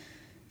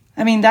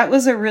 I mean, that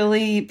was a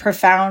really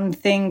profound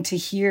thing to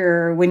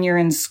hear when you're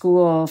in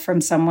school from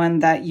someone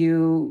that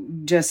you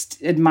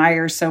just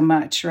admire so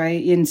much,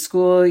 right? In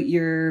school,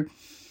 the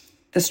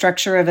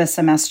structure of a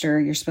semester,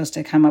 you're supposed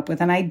to come up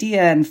with an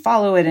idea and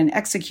follow it and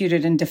execute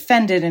it and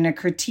defend it in a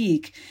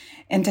critique.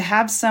 And to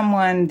have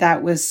someone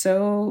that was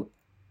so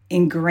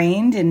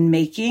ingrained in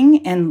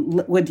making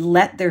and would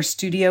let their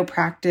studio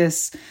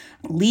practice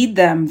lead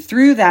them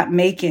through that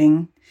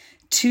making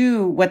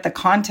to what the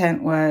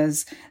content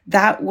was,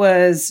 that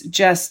was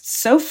just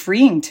so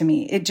freeing to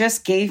me. It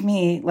just gave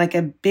me like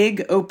a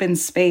big open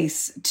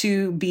space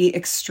to be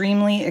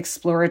extremely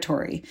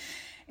exploratory.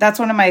 That's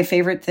one of my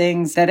favorite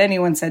things that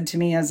anyone said to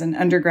me as an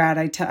undergrad.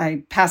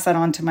 I pass that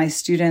on to my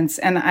students,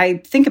 and I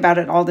think about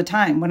it all the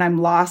time. When I'm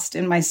lost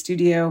in my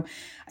studio,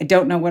 I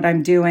don't know what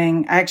I'm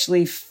doing. I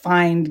actually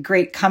find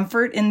great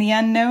comfort in the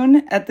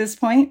unknown at this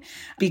point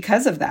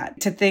because of that.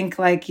 To think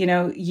like,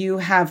 you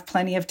have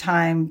plenty of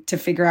time to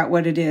figure out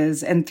what it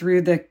is. And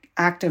through the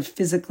act of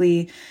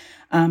physically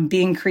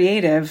being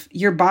creative,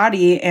 your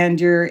body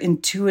and your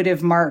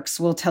intuitive marks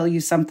will tell you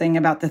something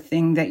about the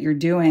thing that you're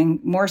doing,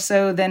 more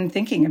so than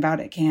thinking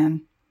about it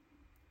can.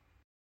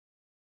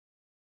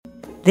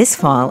 This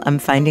fall, I'm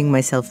finding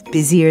myself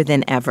busier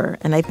than ever,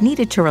 and I've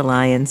needed to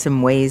rely on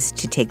some ways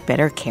to take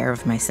better care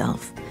of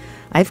myself.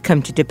 I've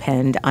come to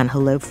depend on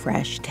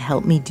HelloFresh to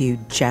help me do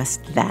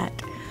just that.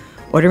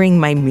 Ordering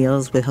my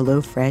meals with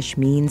HelloFresh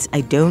means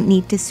I don't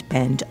need to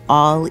spend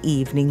all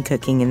evening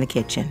cooking in the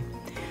kitchen.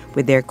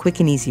 With their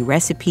quick and easy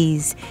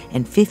recipes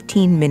and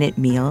 15-minute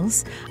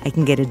meals, I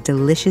can get a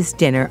delicious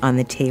dinner on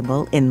the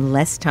table in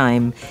less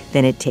time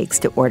than it takes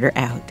to order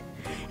out.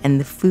 And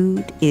the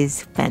food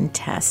is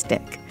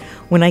fantastic.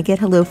 When I get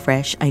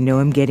HelloFresh, I know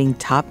I'm getting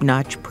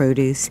top-notch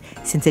produce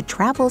since it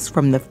travels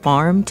from the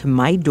farm to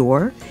my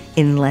door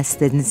in less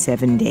than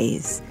 7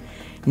 days.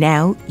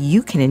 Now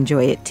you can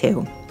enjoy it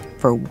too,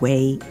 for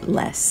way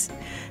less.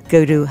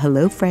 Go to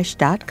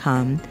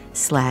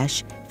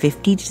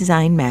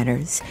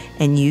HelloFresh.com/50designmatters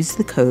and use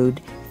the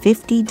code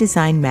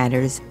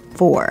 50designmatters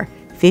for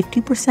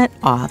 50%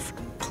 off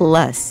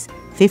plus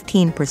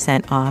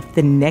 15% off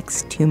the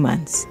next 2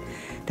 months.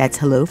 That's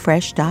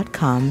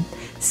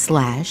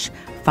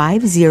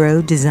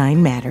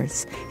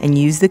HelloFresh.com/50designmatters and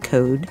use the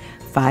code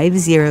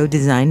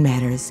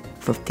 50designmatters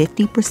for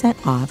 50%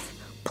 off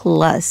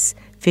plus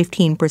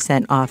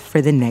 15% off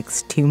for the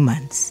next 2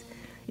 months.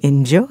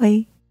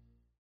 Enjoy!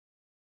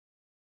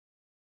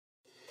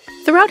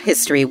 Throughout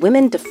history,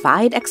 women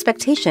defied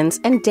expectations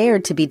and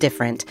dared to be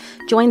different.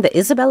 Join the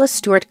Isabella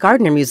Stewart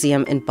Gardner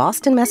Museum in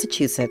Boston,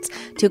 Massachusetts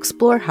to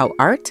explore how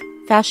art,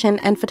 fashion,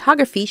 and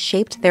photography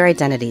shaped their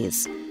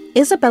identities.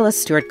 Isabella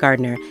Stewart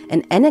Gardner,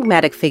 an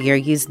enigmatic figure,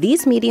 used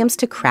these mediums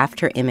to craft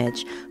her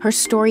image. Her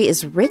story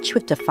is rich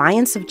with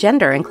defiance of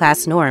gender and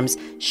class norms,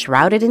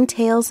 shrouded in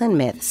tales and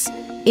myths.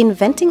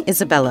 Inventing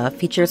Isabella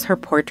features her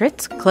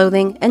portraits,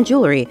 clothing, and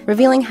jewelry,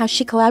 revealing how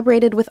she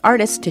collaborated with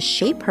artists to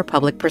shape her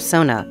public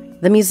persona.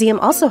 The museum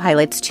also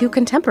highlights 2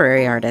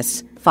 contemporary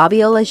artists,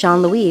 Fabiola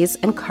Jean-Louise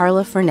and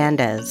Carla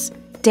Fernandez.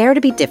 Dare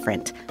to be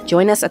different.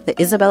 Join us at the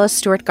Isabella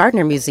Stewart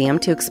Gardner Museum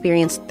to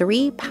experience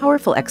 3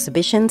 powerful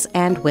exhibitions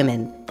and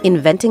women: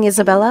 Inventing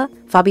Isabella,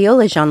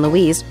 Fabiola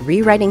Jean-Louise,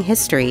 Rewriting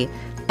History,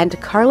 and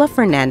Carla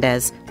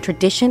Fernandez,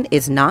 Tradition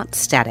is Not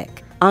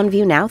Static. On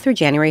view now through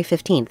January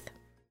 15th.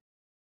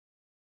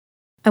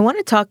 I want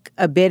to talk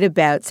a bit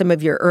about some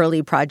of your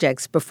early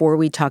projects before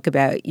we talk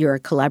about your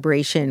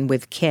collaboration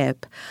with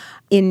Kip.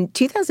 In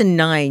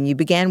 2009, you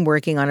began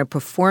working on a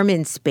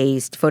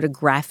performance-based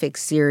photographic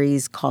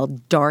series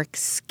called Dark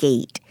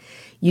Skate,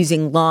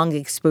 using long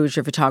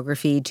exposure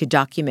photography to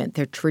document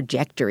the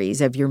trajectories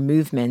of your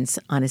movements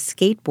on a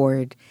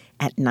skateboard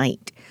at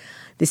night.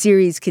 The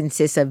series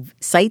consists of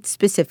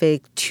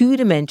site-specific,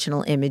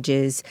 2-dimensional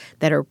images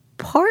that are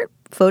part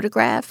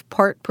photograph,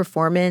 part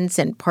performance,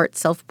 and part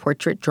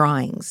self-portrait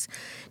drawings.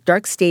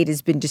 Dark Skate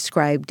has been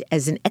described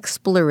as an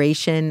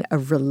exploration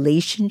of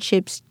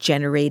relationships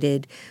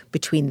generated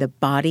between the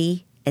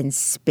body and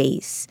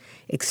space,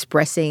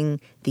 expressing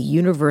the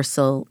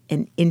universal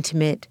and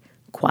intimate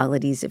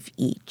qualities of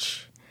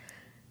each.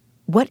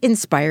 What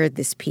inspired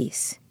this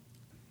piece?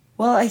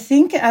 Well, I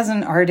think as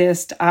an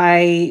artist,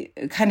 I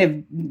kind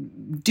of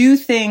do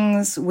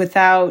things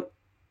without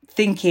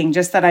thinking,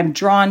 just that I'm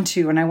drawn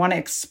to and I want to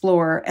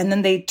explore. And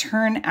then they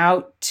turn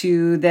out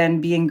to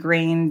then be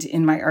ingrained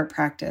in my art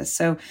practice.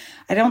 So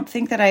I don't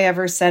think that I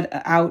ever set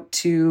out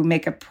to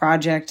make a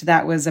project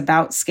that was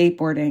about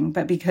skateboarding,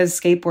 but because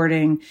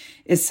skateboarding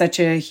is such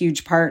a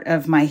huge part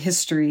of my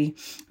history,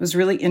 I was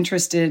really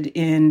interested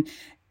in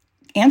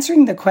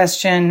answering the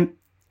question,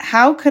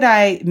 how could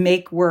I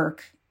make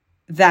work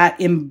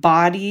that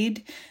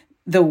embodied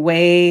the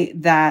way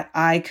that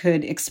I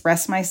could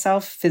express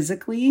myself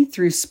physically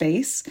through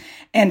space?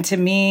 And to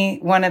me,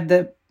 one of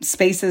the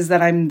spaces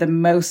that I'm the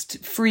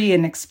most free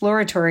and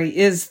exploratory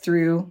is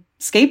through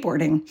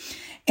skateboarding.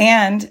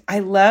 And I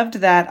loved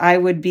that I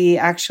would be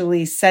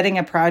actually setting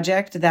a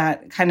project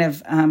that kind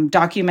of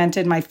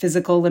documented my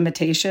physical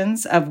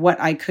limitations of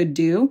what I could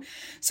do.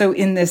 So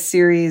in this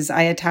series,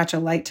 I attach a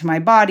light to my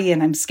body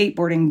and I'm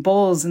skateboarding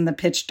bowls in the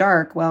pitch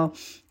dark. Well,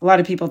 a lot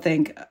of people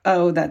think,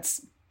 oh,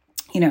 that's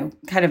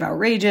kind of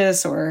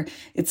outrageous, or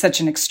it's such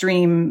an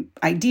extreme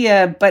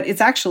idea, but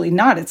it's actually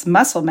not. It's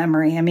muscle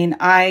memory. I mean,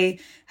 I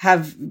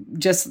have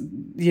just,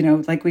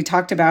 like we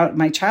talked about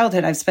my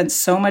childhood, I've spent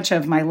so much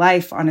of my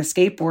life on a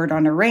skateboard,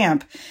 on a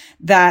ramp,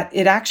 that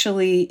it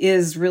actually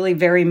is really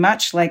very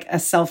much like a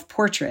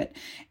self-portrait.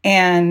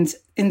 And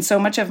in so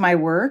much of my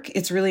work,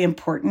 it's really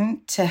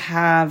important to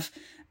have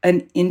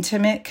an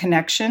intimate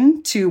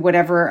connection to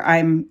whatever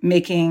I'm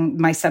making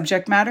my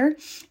subject matter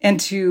and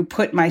to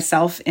put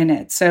myself in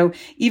it. So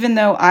even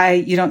though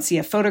you don't see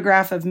a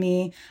photograph of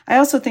me, I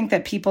also think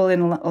that people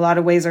in a lot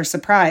of ways are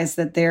surprised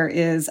that there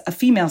is a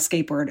female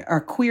skateboarder or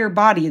a queer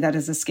body that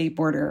is a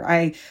skateboarder.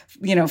 I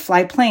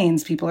fly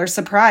planes. People are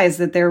surprised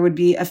that there would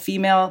be a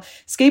female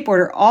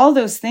skateboarder. All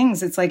those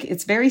things, it's like,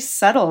 it's very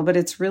subtle, but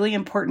it's really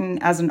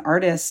important as an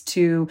artist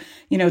to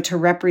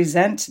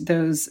represent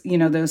those,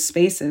 those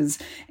spaces.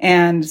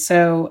 And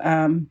so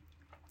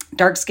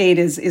dark skate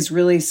is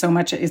really so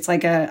much, it's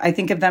like I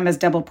think of them as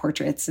double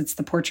portraits. It's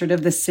the portrait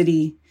of the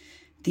city,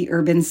 the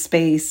urban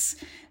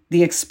space,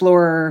 the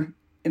explorer,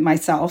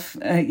 myself,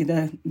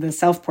 the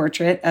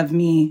self-portrait of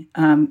me,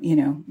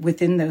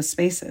 within those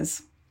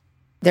spaces.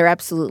 They're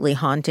absolutely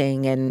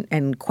haunting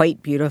and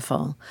quite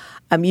beautiful.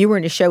 You were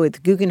in a show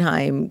with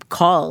Guggenheim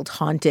called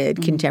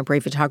Haunted, Contemporary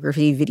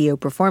Photography Video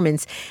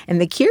Performance, and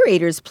the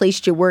curators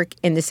placed your work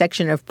in the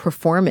section of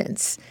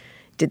performance.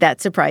 Did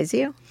that surprise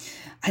you?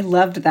 I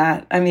loved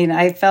that. I mean,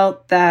 I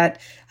felt that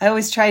I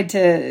always tried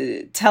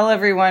to tell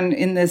everyone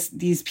in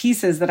these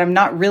pieces that I'm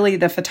not really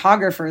the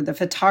photographer. The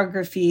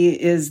photography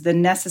is the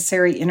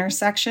necessary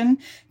intersection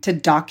to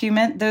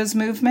document those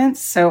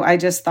movements. So I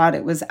just thought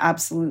it was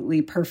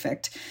absolutely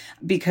perfect,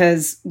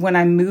 because when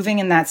I'm moving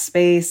in that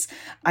space,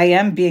 I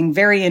am being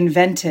very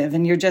inventive,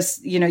 and you're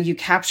just, you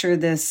capture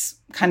this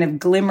kind of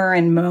glimmer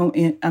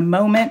in a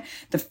moment.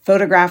 The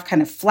photograph kind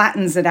of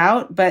flattens it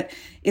out, but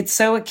it's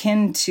so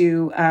akin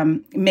to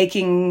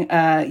making,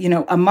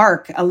 a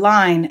mark, a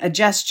line, a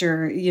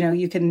gesture.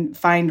 You can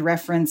find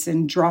reference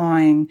in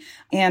drawing,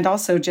 and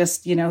also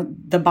just,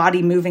 the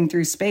body moving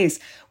through space.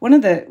 One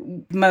of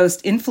the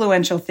most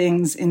influential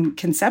things in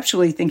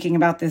conceptually thinking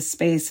about this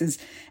space is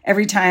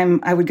every time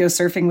I would go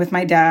surfing with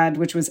my dad,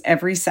 which was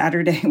every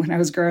Saturday when I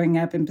was growing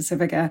up in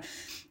Pacifica,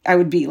 I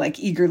would be like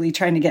eagerly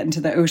trying to get into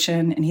the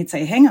ocean, and he'd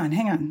say, hang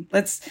on,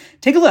 let's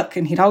take a look.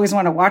 And he'd always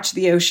want to watch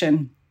the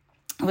ocean.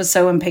 I was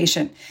so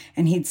impatient.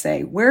 And he'd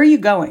say, where are you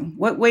going?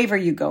 What wave are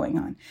you going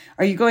on?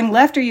 Are you going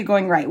left or are you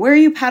going right? Where are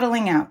you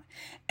paddling out?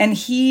 And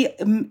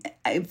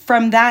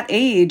from that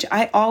age,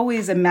 I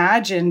always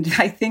imagined,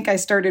 I think I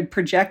started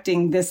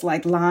projecting this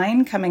like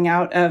line coming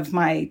out of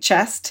my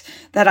chest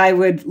that I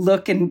would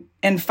look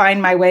and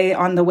find my way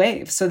on the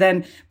wave. So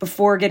then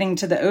before getting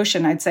to the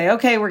ocean, I'd say,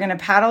 okay, we're going to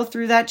paddle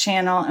through that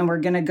channel and we're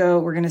going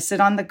to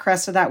sit on the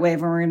crest of that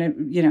wave and we're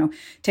going to,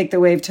 take the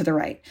wave to the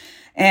right.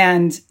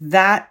 And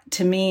that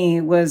to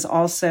me was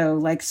also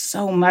like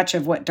so much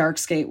of what dark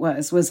skate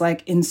was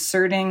like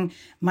inserting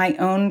my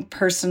own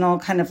personal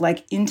kind of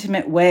like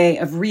intimate way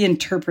of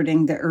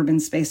reinterpreting the urban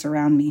space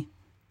around me.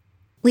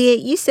 Lia,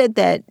 you said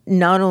that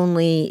not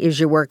only is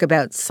your work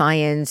about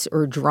science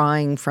or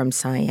drawing from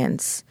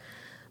science,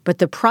 but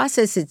the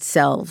process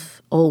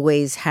itself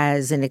always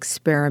has an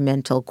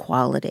experimental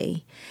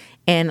quality.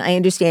 And I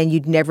understand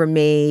you'd never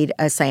made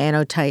a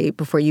cyanotype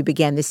before you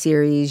began the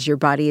series. Your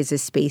body is a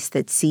space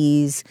that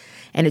sees,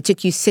 and it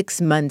took you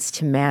 6 months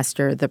to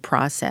master the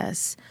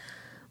process.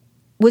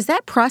 Was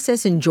that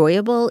process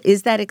enjoyable?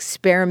 Is that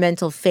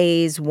experimental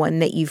phase one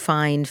that you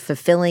find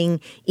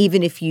fulfilling,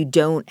 even if you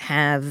don't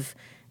have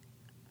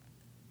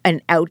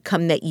an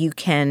outcome that you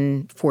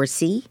can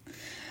foresee?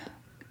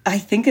 I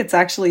think it's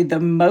actually the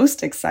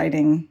most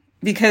exciting,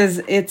 because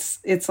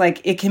it's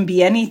like it can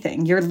be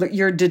anything.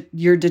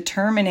 You're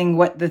determining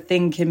what the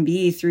thing can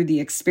be through the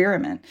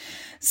experiment.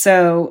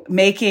 So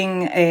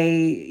making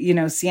a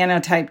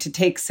cyanotype to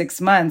take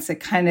 6 months,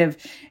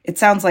 it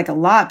sounds like a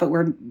lot, but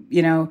we're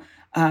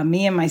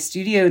me and my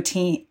studio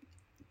team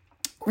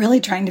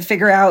really trying to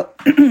figure out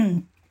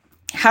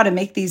how to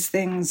make these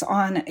things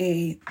on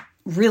a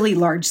really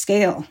large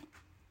scale.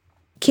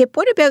 Kip,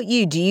 what about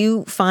you? Do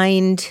you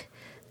find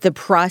the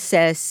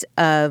process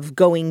of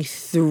going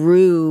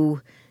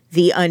through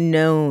the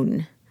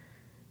unknown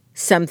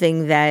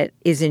something that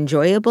is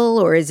enjoyable,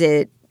 or is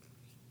it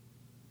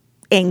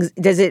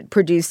does it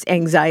produce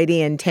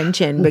anxiety and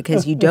tension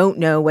because you don't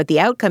know what the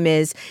outcome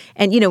is?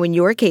 And, in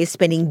your case,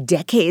 spending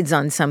decades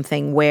on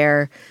something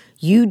where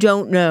you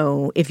don't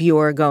know if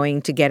you're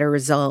going to get a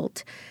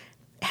result.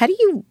 How do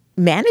you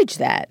manage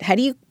that? How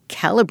do you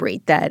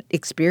calibrate that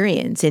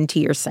experience into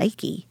your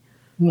psyche?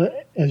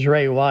 As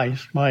Ray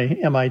Weiss, my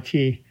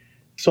MIT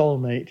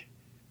soulmate,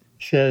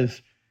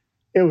 says,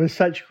 it was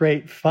such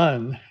great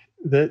fun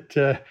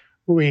that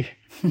we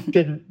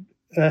didn't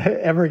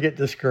ever get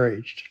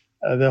discouraged.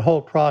 The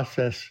whole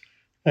process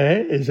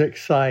is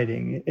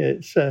exciting.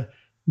 It's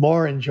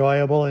more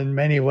enjoyable in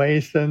many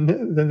ways than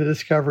the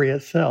discovery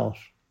itself.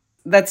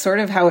 That's sort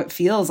of how it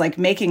feels like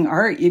making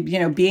art,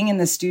 being in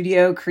the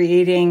studio,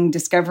 creating,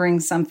 discovering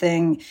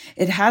something.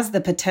 It has the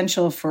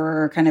potential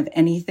for kind of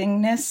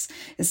anythingness,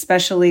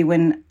 especially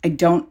when I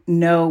don't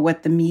know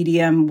what the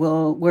medium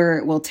where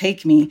it will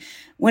take me.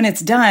 When it's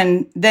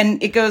done, then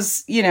it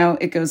goes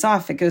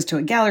off, it goes to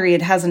a gallery,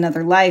 it has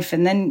another life.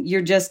 And then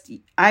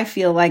I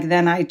feel like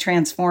then I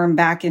transform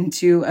back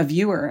into a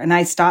viewer and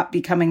I stop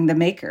becoming the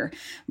maker.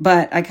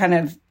 But I kind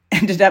of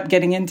ended up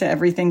getting into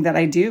everything that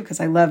I do because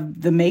I love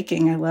the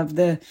making. I love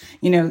the,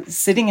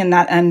 sitting in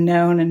that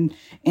unknown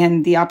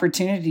and the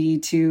opportunity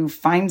to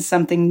find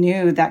something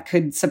new that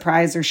could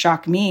surprise or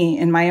shock me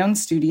in my own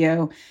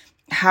studio.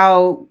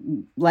 How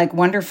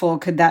wonderful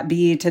could that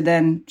be to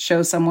then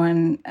show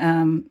someone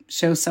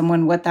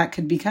what that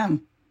could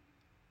become?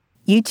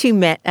 You two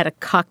met at a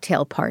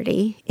cocktail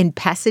party in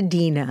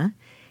Pasadena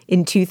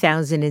in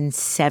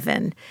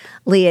 2007.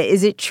 Lia,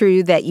 is it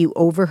true that you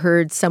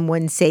overheard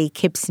someone say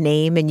Kip's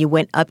name and you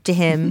went up to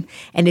him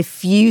and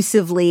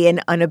effusively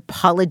and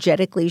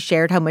unapologetically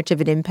shared how much of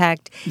an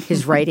impact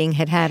his writing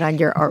had on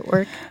your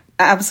artwork?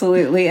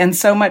 Absolutely. And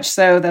so much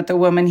so that the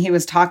woman he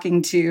was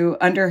talking to,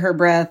 under her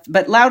breath,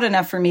 but loud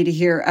enough for me to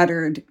hear,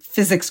 uttered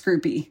physics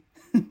groupie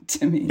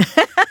to me.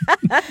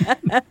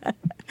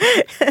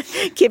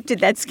 Kip, did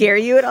that scare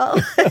you at all?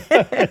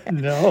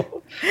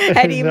 No.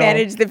 How do you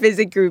manage the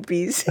physics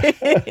groupies?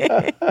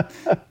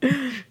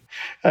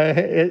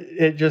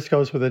 It just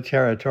goes with the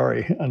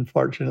territory,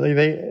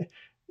 unfortunately.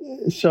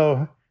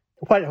 So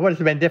what has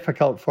been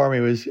difficult for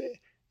me was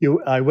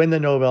I win the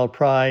Nobel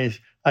Prize,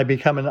 I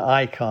become an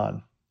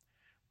icon,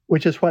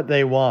 which is what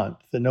they want.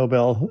 The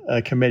Nobel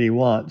Committee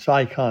wants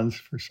icons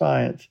for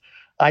science.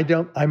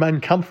 I'm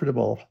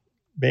uncomfortable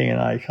being an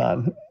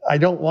icon. I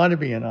don't want to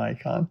be an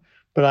icon,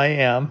 but I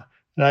am,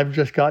 and I've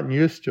just gotten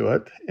used to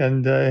it.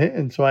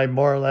 And so I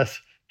more or less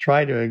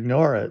try to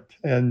ignore it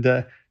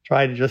and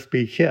try to just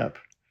be Kip.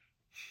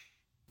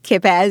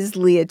 Kip, as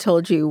Lia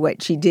told you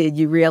what she did,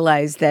 you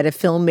realized that a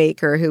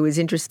filmmaker who was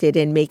interested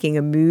in making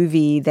a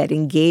movie that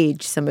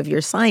engaged some of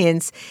your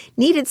science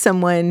needed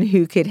someone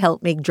who could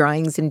help make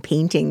drawings and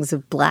paintings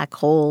of black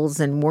holes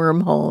and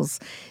wormholes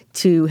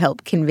to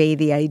help convey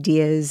the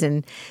ideas.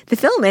 And the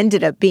film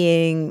ended up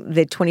being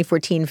the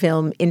 2014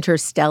 film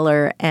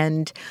Interstellar.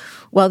 And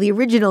while the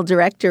original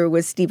director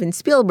was Steven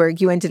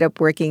Spielberg, you ended up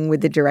working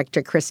with the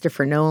director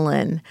Christopher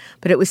Nolan.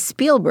 But it was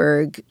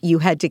Spielberg you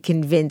had to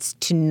convince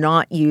to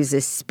not use a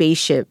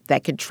spaceship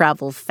that could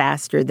travel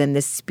faster than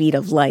the speed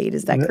of light.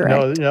 Is that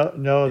correct?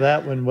 No,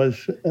 that one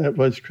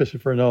was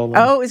Christopher Nolan.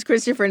 Oh, it was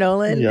Christopher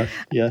Nolan?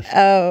 Yes.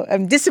 Oh,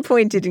 I'm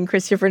disappointed in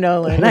Christopher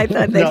Nolan. I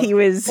thought that he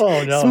was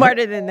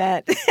smarter than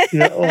that.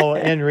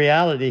 In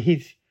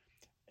reality,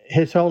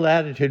 his whole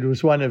attitude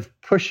was one of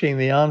pushing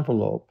the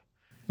envelope.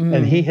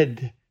 And he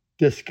had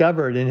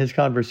discovered in his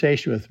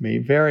conversation with me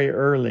very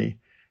early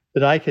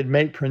that I could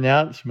make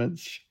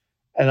pronouncements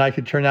and I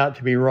could turn out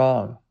to be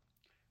wrong.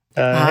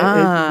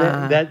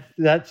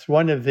 That's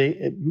one of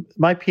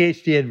my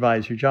PhD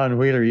advisor, John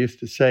Wheeler, used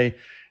to say,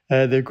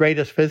 the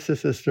greatest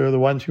physicists are the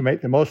ones who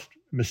make the most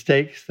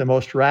mistakes the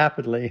most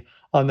rapidly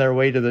on their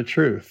way to the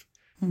truth.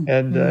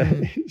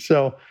 And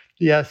so,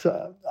 yes,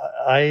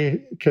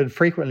 I could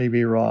frequently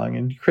be wrong.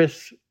 And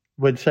Chris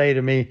would say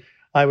to me,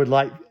 I would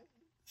like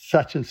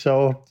such and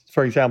so.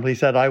 For example, he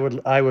said, I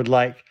would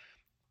like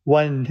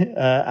 1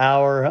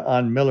 hour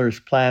on Miller's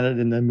planet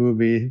in the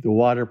movie, The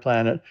Water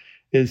Planet,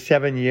 is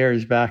 7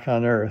 years back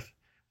on Earth.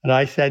 And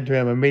I said to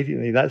him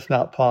immediately, that's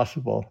not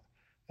possible.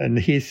 And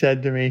he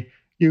said to me,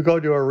 you go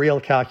do a real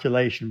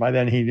calculation. By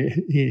then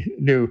he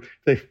knew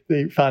the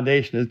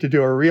foundation is to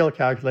do a real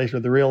calculation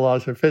with the real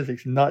laws of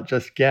physics and not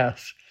just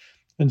guess.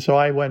 And so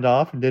I went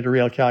off and did a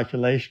real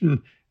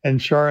calculation.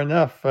 And sure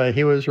enough,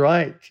 he was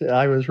right.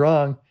 I was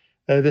wrong.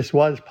 This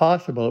was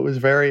possible. It was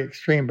very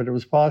extreme, but it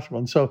was possible.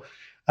 And so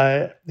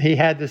he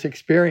had this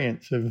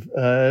experience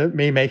of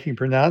me making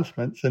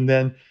pronouncements. And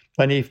then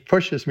when he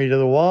pushes me to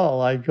the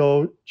wall, I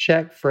go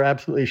check for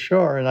absolutely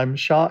sure. And I'm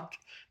shocked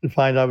and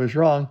find I was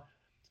wrong.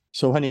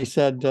 So when he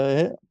said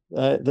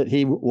that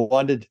he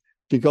wanted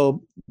to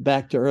go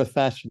back to Earth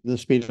faster than the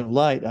speed of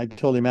light, I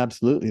told him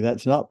absolutely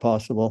that's not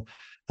possible.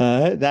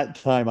 At that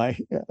time,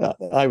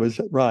 I was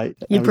right.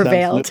 You I was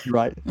prevailed. absolutely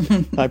right.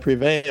 I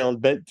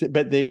prevailed, but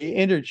the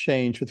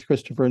interchange with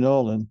Christopher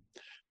Nolan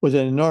was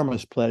an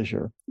enormous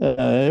pleasure.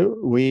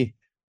 We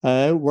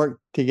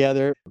worked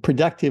together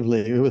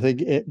productively with a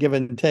give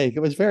and take. It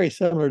was very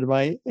similar to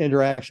my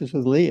interactions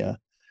with Lia.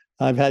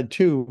 I've had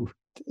two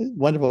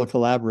wonderful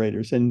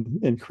collaborators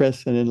in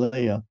Chris and in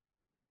Lia.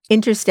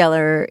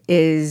 Interstellar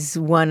is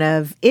one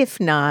of, if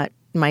not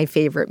my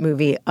favorite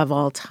movie of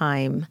all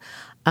time.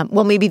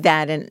 Well, maybe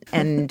that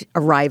and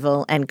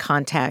Arrival and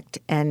Contact,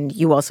 and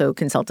you also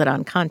consulted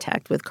on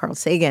Contact with Carl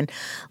Sagan.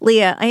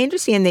 Lia, I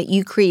understand that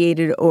you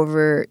created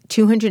over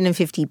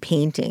 250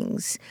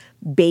 paintings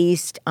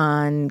based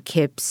on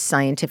Kip's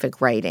scientific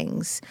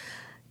writings.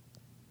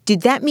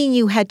 Did that mean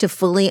you had to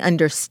fully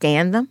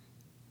understand them?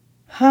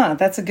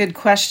 That's a good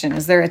question.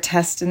 Is there a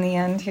test in the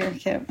end here,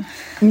 Kip?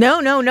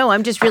 No.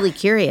 I'm just really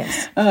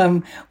curious.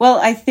 Well,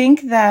 I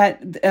think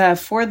that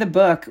for the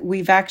book,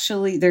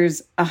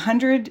 there's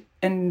 100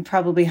 and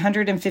probably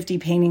 150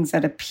 paintings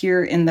that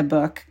appear in the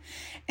book.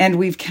 And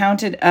we've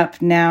counted up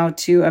now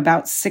to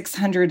about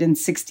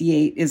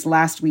 668 is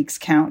last week's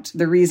count.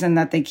 The reason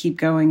that they keep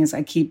going is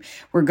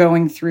we're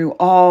going through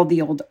all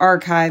the old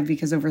archive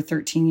because over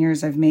 13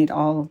 years I've made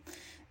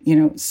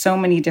so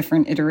many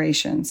different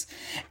iterations.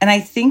 And I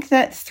think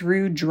that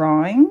through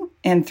drawing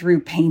and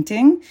through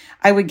painting,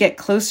 I would get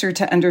closer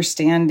to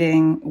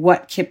understanding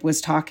what Kip was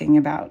talking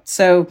about.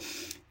 So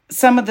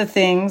some of the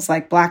things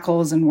like black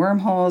holes and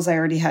wormholes, I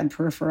already had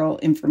peripheral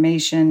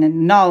information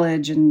and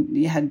knowledge and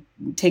had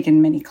taken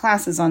many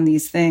classes on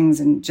these things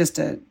and just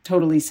a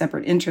totally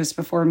separate interest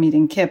before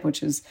meeting Kip,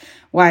 which is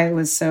why I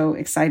was so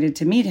excited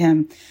to meet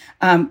him.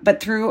 But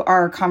through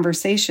our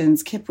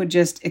conversations, Kip would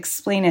just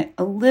explain it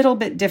a little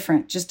bit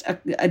different, just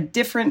a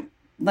different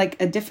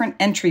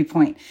entry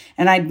point.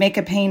 And I'd make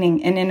a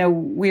painting. And in a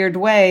weird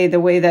way, the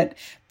way that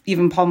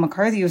even Paul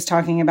McCarthy was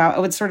talking about, I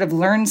would sort of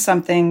learn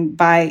something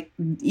by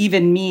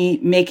even me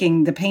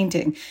making the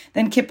painting.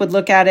 Then Kip would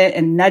look at it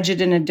and nudge it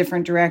in a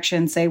different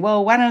direction, say,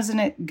 well, why doesn't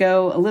it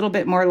go a little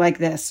bit more like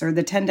this? Or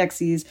the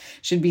tendexes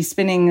should be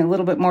spinning a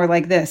little bit more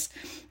like this.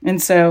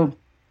 And so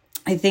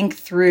I think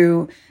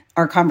through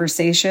our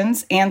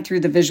conversations and through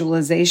the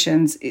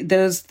visualizations,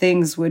 those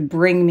things would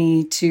bring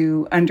me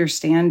to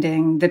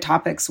understanding the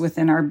topics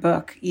within our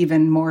book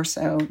even more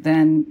so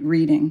than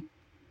reading.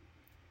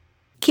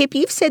 Kip,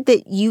 you've said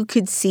that you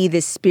could see the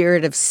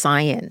spirit of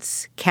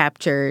science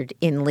captured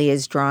in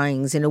Lia's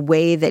drawings in a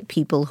way that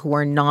people who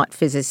are not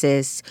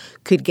physicists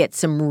could get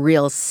some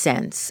real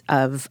sense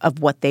of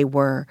what they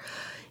were.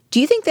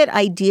 Do you think that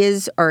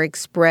ideas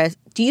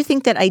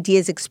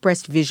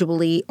expressed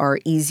visually are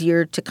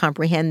easier to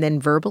comprehend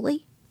than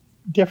verbally?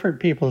 Different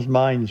people's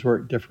minds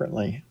work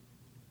differently.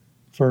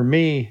 For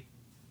me,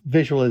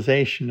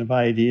 visualization of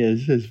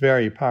ideas is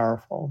very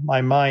powerful.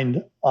 My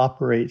mind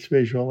operates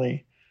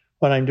visually.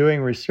 When I'm doing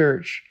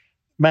research,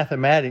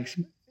 mathematics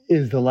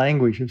is the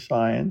language of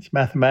science.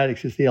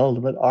 Mathematics is the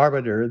ultimate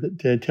arbiter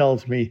that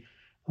tells me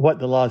what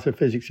the laws of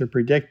physics are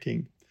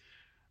predicting.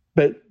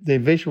 But the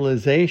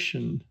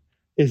visualization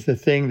is the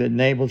thing that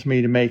enables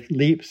me to make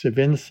leaps of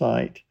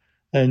insight.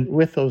 And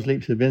with those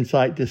leaps of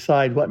insight,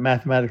 decide what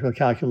mathematical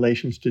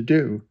calculations to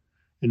do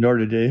in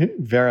order to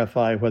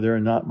verify whether or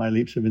not my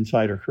leaps of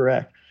insight are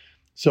correct.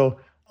 So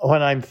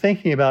when I'm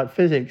thinking about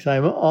physics,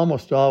 I'm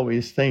almost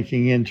always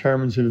thinking in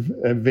terms of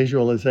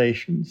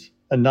visualizations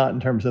and not in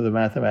terms of the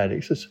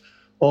mathematics. It's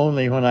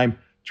only when I'm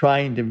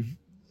trying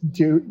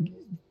to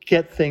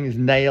get things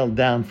nailed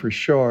down for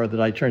sure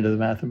that I turn to the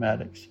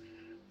mathematics.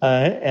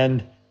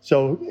 And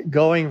so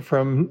going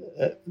from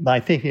my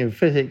thinking of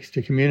physics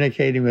to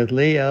communicating with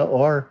Lia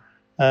or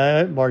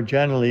more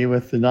generally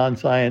with the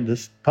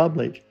non-scientist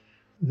public,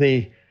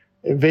 the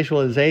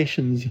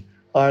visualizations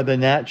are the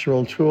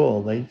natural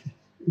tool. They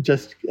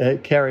just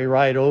carry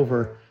right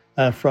over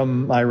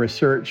from my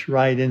research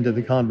right into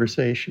the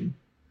conversation.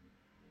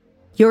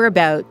 You're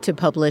about to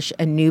publish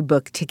a new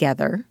book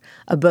together,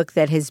 a book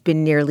that has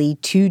been nearly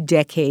 2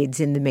 decades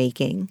in the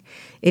making.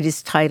 It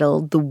is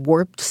titled The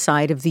Warped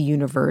Side of the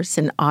Universe,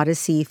 an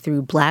Odyssey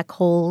through black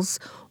holes,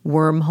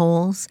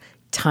 wormholes,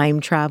 time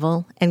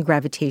travel, and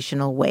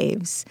gravitational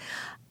waves.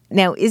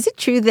 Now, is it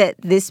true that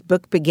this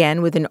book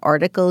began with an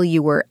article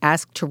you were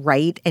asked to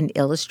write and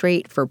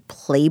illustrate for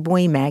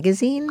Playboy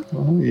magazine?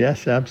 Oh,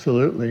 yes,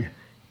 absolutely.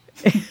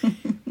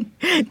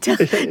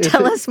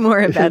 Tell us more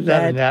about that. Is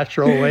that a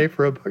natural way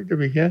for a book to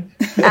begin?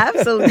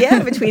 Absolutely.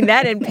 Yeah, between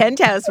that and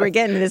Penthouse, we're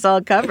getting this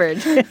all covered.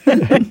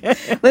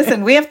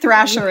 Listen, we have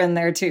Thrasher in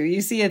there, too.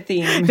 You see a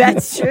theme.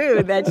 That's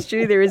true.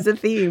 There is a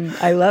theme.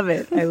 I love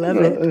it.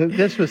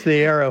 This was the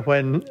era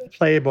when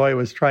Playboy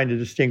was trying to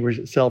distinguish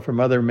itself from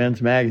other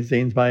men's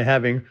magazines by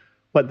having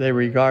what they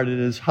regarded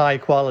as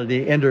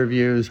high-quality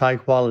interviews,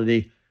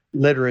 high-quality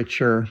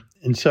literature.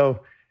 And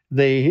so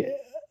the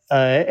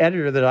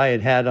editor that I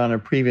had on a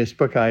previous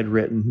book I'd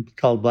written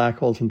called Black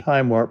Holes and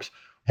Time Warps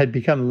had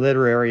become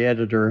literary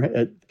editor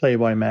at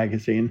Playboy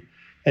magazine.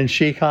 And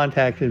she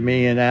contacted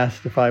me and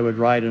asked if I would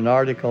write an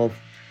article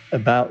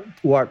about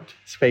warped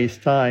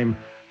space-time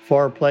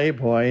for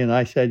Playboy, and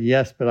I said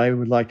yes, but I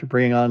would like to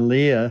bring on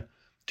Lia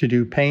to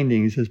do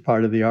paintings as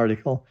part of the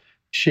article.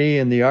 She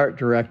and the art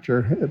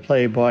director at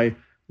Playboy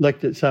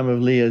looked at some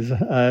of Lia's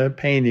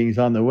paintings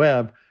on the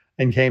web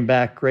and came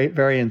back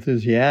very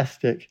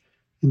enthusiastic.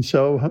 And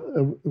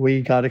so we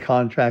got a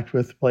contract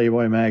with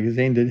Playboy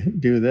magazine to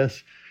do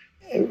this.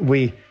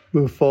 We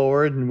moved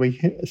forward and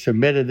we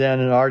submitted then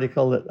an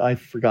article that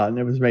I've forgotten.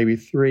 It was maybe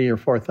 3,000 or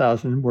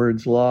 4,000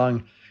 words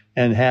long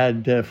and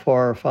had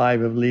 4 or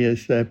 5 of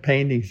Lia's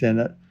paintings in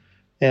it.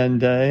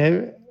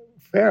 And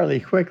fairly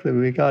quickly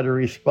we got a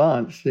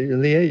response.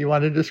 Lia, you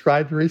want to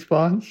describe the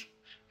response?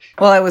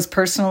 Well, I was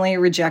personally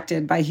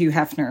rejected by Hugh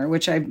Hefner,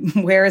 which I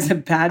wear as a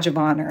badge of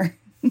honor.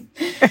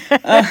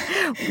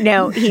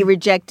 Now, he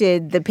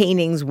rejected the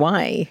paintings.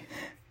 Why?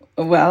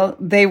 Well,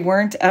 they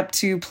weren't up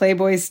to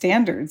Playboy's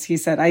standards. He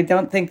said, I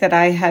don't think that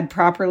I had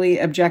properly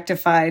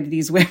objectified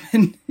these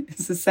women,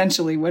 is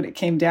essentially what it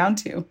came down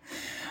to.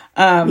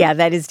 Yeah,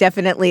 that is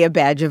definitely a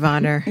badge of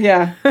honor.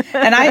 Yeah.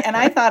 And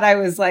I thought I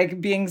was like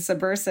being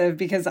subversive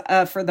because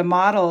for the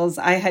models,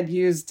 I had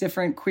used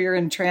different queer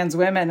and trans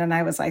women. And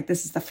I was like,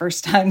 this is the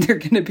first time they're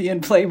going to be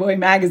in Playboy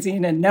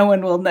magazine and no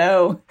one will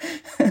know.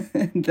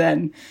 And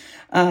then,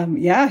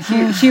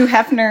 Hugh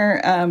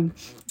Hefner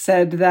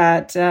said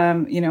that,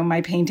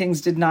 my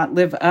paintings did not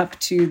live up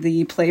to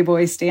the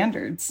Playboy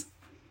standards.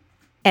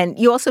 And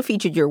you also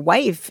featured your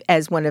wife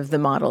as one of the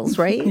models,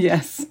 right?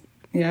 Yes.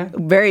 Yeah.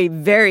 Very,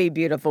 very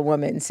beautiful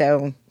woman.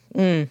 So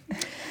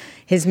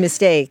his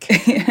mistake.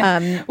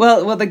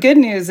 Well, the good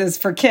news is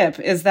for Kip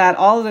is that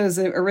all of those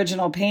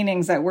original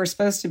paintings that were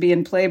supposed to be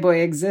in Playboy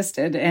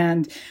existed.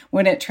 And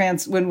when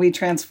we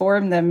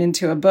transformed them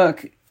into a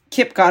book,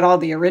 Kip got all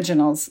the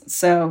originals.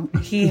 So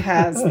he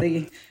has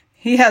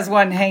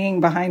one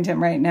hanging behind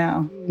him right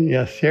now.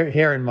 Yes,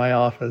 here in my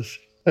office.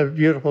 A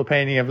beautiful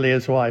painting of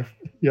Lia's wife.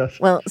 Yes.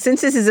 Well,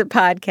 since this is a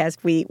podcast,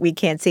 we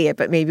can't see it,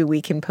 but maybe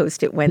we can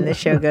post it when the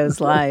show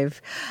goes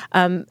live.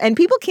 And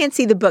people can't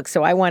see the book,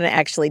 so I want to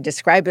actually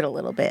describe it a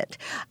little bit.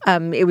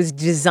 It was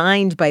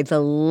designed by the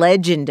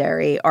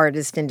legendary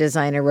artist and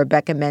designer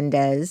Rebecca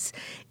Mendez.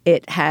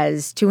 It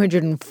has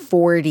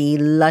 240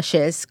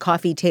 luscious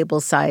coffee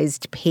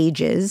table-sized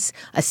pages,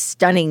 a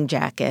stunning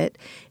jacket.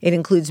 It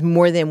includes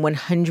more than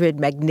 100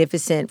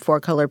 magnificent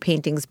four-color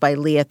paintings by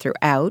Lia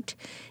throughout.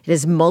 It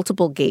has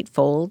multiple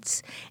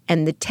gatefolds,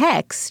 and the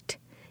text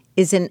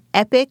is an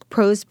epic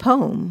prose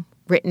poem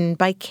written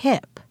by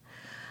Kip.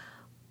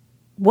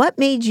 What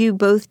made you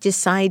both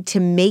decide to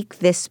make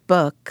this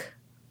book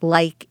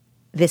like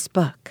this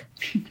book?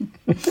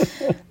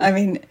 I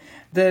mean,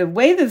 the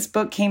way this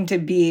book came to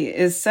be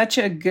is such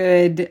a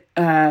good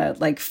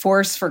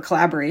force for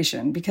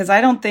collaboration, because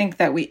I don't think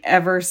that we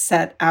ever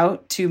set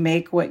out to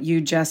make what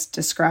you just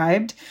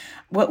described.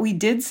 What we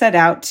did set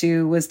out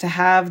to was to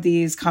have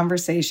these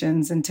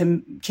conversations and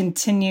to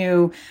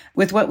continue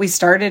with what we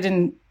started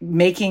in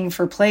making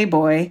for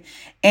Playboy.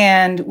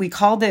 And we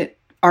called it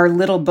our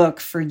little book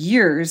for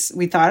years.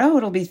 We thought,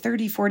 it'll be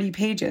 30, 40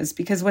 pages,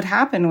 because what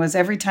happened was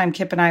every time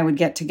Kip and I would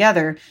get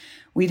together,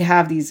 we'd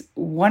have these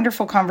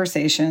wonderful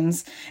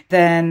conversations.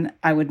 Then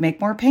I would make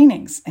more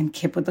paintings and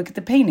Kip would look at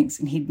the paintings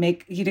and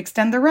he'd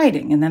extend the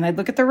writing. And then I'd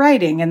look at the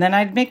writing and then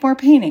I'd make more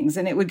paintings,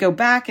 and it would go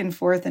back and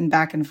forth and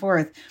back and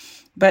forth.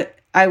 But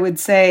I would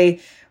say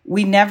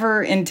we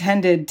never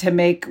intended to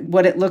make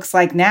what it looks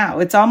like now.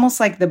 It's almost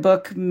like the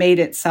book made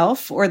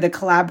itself, or the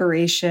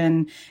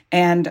collaboration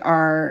and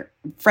our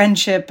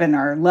friendship and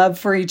our love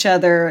for each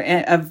other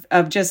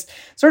of just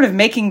sort of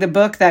making the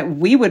book that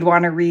we would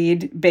want to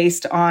read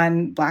based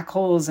on black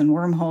holes and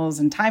wormholes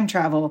and time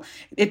travel.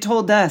 It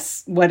told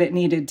us what it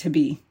needed to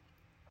be.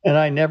 And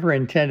I never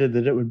intended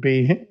that it would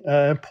be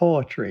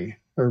poetry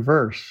or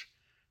verse.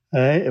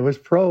 It was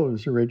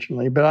prose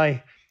originally, but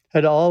I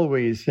had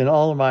always, in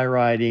all of my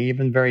writing,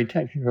 even very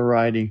technical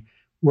writing,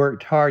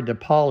 worked hard to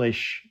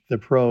polish the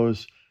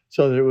prose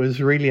so that it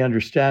was really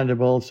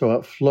understandable, so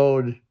it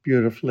flowed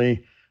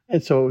beautifully,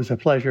 and so it was a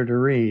pleasure to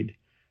read.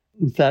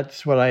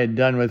 That's what I had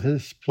done with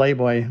this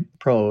Playboy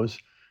prose.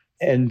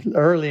 And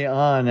early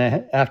on,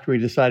 after we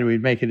decided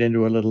we'd make it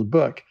into a little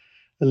book,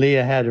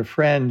 Lia had a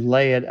friend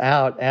lay it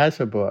out as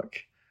a book,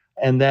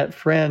 and that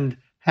friend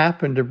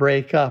happened to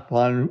break up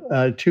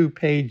on 2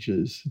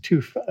 pages,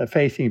 2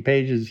 facing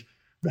pages,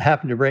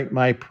 happened to break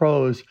my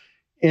prose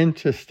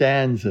into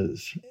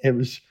stanzas. It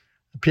was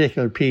a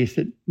particular piece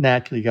that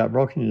naturally got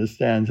broken into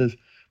stanzas.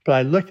 But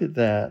I looked at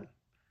that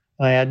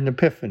and I had an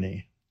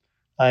epiphany.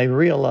 I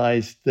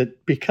realized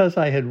that because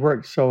I had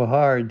worked so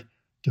hard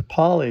to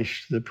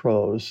polish the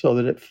prose so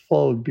that it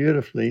flowed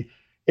beautifully,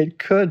 it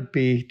could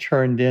be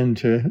turned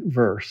into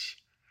verse.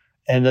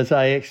 And as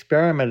I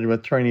experimented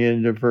with turning it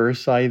into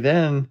verse, I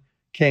then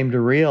came to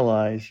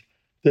realize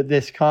that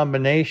this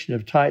combination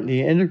of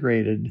tightly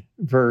integrated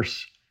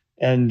verse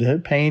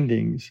and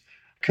paintings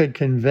could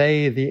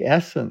convey the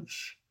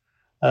essence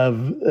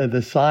of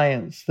the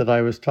science that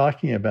I was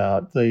talking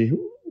about, the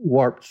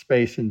warped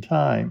space and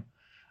time,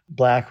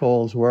 black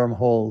holes,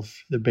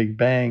 wormholes, the Big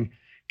Bang,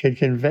 could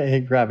convey,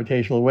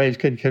 gravitational waves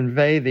could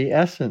convey the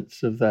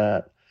essence of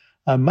that.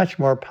 much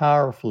more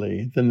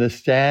powerfully than the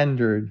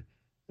standard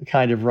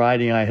kind of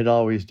writing I had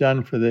always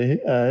done for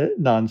the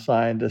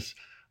non-scientists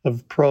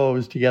of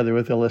prose together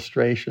with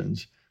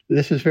illustrations.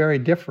 This is very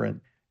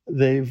different.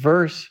 The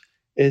verse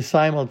is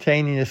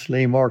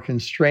simultaneously more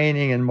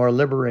constraining and more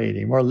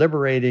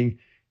liberating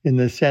in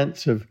the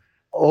sense of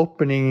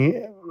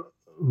opening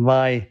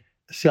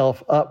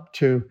myself up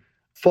to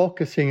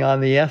focusing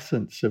on the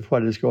essence of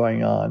what is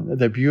going on,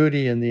 the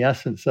beauty and the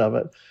essence of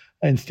it,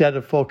 instead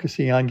of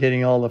focusing on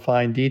getting all the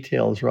fine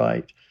details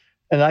right.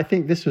 And I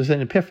think this was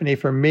an epiphany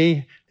for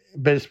me,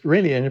 but it's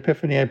really an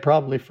epiphany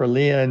probably for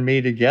Lia and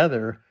me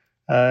together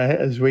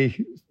as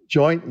we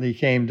jointly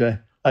came to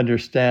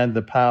understand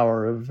the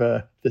power of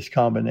this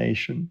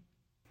combination.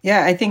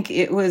 Yeah, I think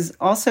it was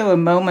also a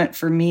moment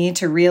for me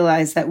to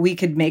realize that we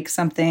could make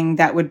something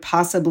that would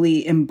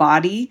possibly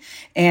embody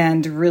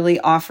and really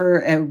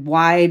offer a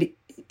wide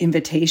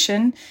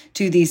invitation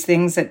to these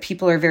things that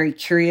people are very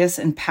curious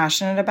and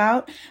passionate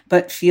about,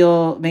 but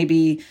feel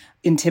maybe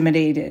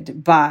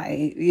intimidated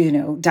by,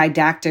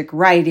 didactic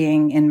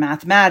writing and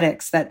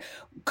mathematics. That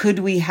could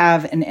we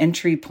have an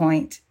entry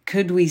point?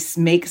 Could we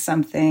make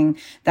something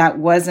that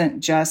wasn't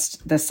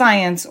just the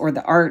science or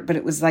the art, but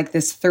it was like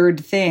this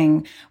third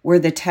thing where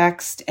the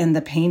text and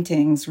the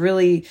paintings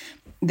really,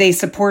 they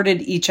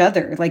supported each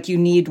other. Like you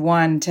need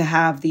one to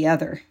have the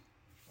other.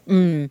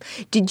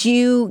 Did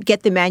you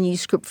get the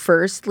manuscript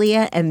first,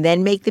 Lia, and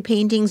then make the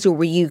paintings, or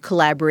were you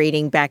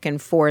collaborating back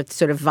and forth,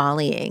 sort of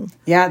volleying?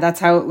 Yeah, that's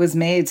how it was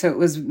made. So it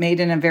was made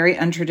in a very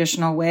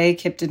untraditional way.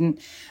 Kip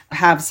didn't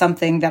have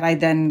something that I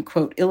then,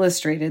 quote,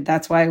 illustrated.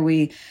 That's why I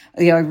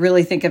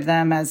really think of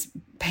them as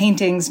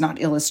paintings, not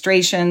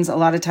illustrations. A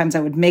lot of times I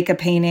would make a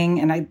painting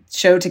and I'd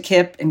show to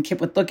Kip, and Kip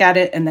would look at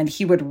it, and then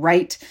he would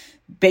write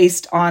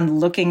based on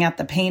looking at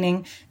the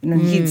painting. And then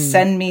he'd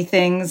send me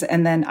things,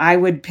 and then I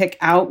would pick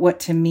out what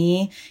to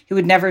me. He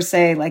would never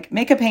say, like,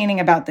 make a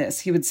painting about this.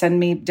 He would send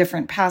me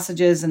different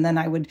passages, and then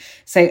I would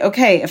say,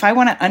 okay, if I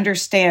want to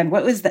understand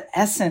what was the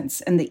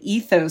essence and the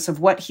ethos of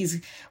what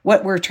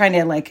we're trying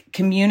to like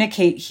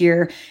communicate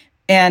here.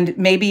 And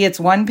maybe it's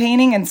one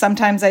painting. And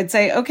sometimes I'd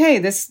say, okay,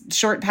 this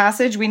short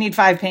passage, we need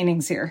 5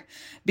 paintings here,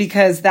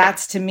 because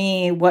that's to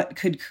me what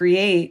could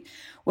create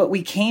what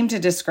we came to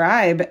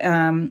describe,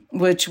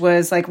 which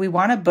was like, we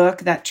want a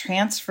book that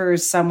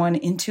transfers someone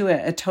into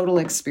a total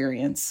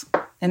experience,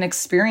 an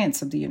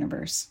experience of the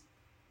universe.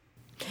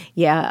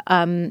 Yeah,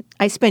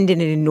 I spend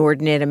an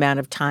inordinate amount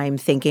of time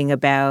thinking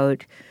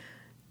about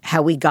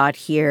how we got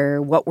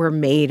here, what we're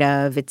made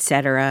of,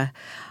 etc.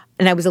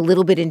 And I was a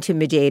little bit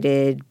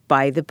intimidated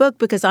by the book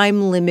because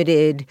I'm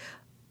limited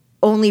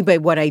only by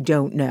what I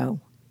don't know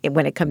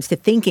when it comes to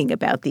thinking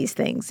about these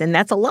things. And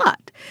that's a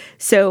lot.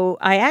 So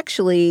I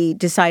actually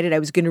decided I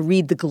was going to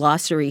read the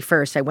glossary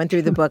first. I went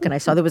through the book and I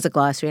saw there was a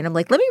glossary. And I'm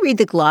like, let me read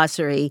the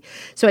glossary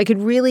so I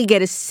could really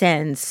get a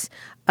sense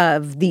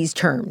of these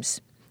terms.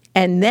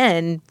 And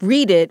then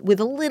read it with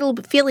a little,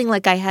 feeling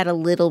like I had a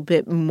little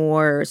bit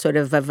more sort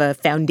of a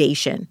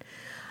foundation.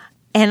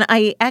 And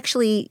I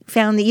actually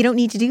found that you don't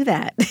need to do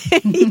that.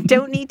 You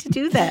don't need to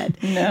do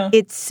that. No.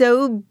 It's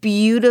so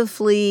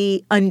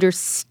beautifully,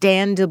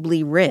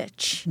 understandably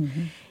rich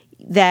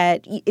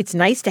that it's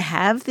nice to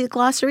have the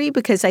glossary,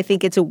 because I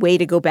think it's a way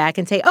to go back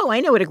and say, oh, I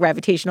know what a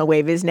gravitational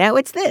wave is now,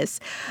 it's this.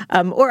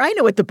 Or I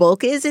know what the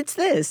bulk is, it's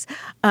this.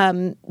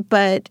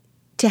 But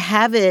to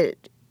have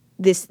it,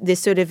 this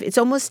sort of, it's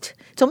almost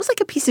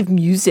like a piece of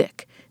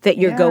music that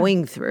you're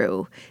going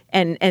through.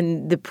 And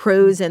the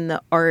prose and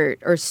the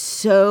art are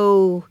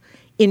so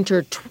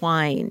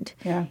intertwined.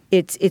 Yeah.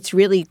 It's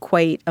really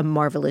quite a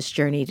marvelous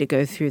journey to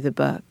go through the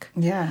book.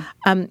 Yeah.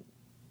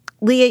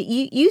 Lia,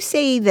 you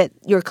say that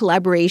your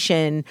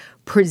collaboration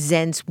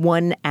presents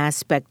one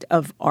aspect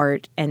of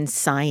art and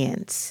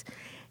science.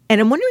 And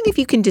I'm wondering if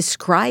you can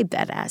describe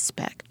that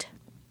aspect.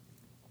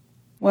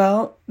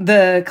 Well,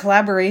 the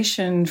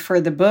collaboration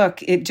for the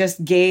book, it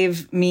just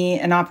gave me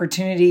an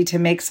opportunity to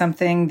make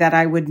something that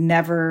I would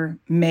never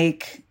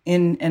make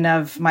in and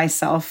of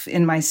myself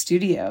in my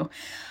studio.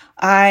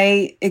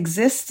 I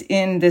exist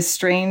in this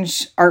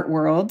strange art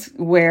world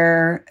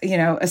where,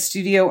 a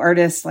studio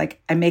artist,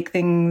 like I make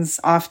things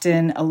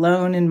often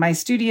alone in my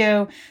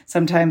studio.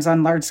 Sometimes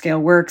on large scale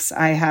works,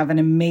 I have an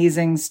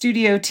amazing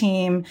studio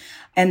team.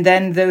 And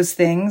then those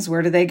things,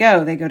 where do they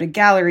go? They go to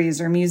galleries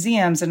or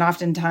museums. And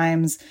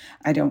oftentimes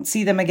I don't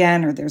see them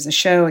again, or there's a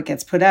show, it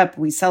gets put up,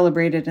 we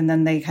celebrate it, and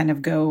then they kind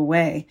of go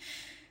away.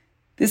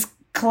 This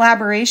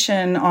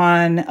collaboration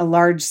on a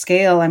large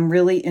scale, I'm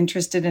really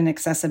interested in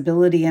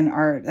accessibility in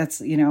art.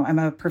 That's, I'm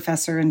a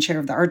professor and chair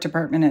of the art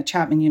department at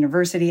Chapman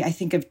University. I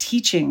think of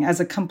teaching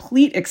as a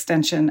complete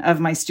extension of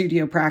my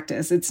studio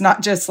practice. It's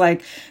not just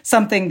like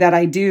something that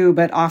I do,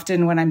 but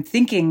often when I'm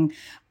thinking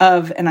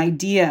of an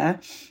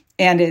idea,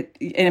 and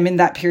I'm in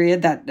that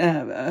period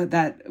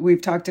that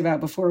we've talked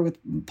about before with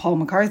Paul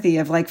McCarthy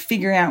of like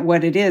figuring out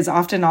what it is.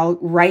 Often I'll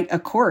write a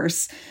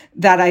course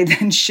that I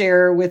then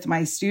share with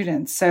my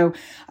students. So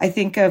I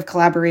think of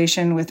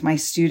collaboration with my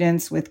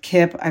students, with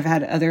Kip. I've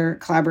had other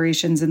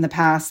collaborations in the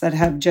past that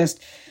have just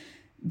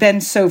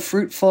been so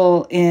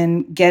fruitful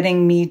in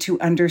getting me to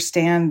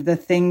understand the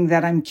thing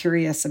that I'm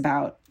curious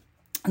about.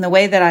 And the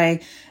way that I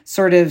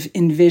sort of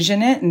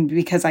envision it, and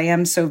because I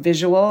am so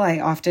visual, I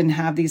often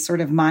have these sort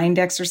of mind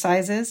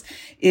exercises,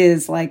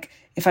 is like,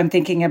 if I'm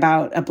thinking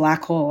about a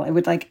black hole, I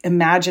would like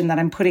imagine that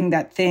I'm putting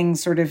that thing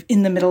sort of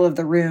in the middle of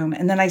the room,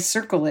 and then I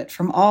circle it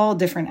from all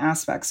different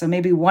aspects. So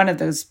maybe one of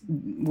those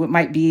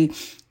might be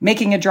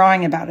making a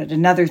drawing about it.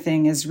 Another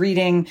thing is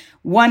reading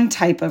one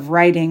type of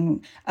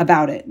writing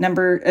about it.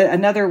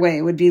 Another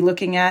way would be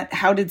looking at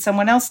how did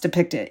someone else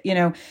depict it?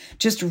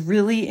 Just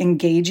really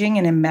engaging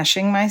and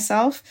enmeshing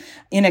myself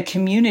in a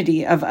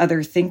community of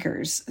other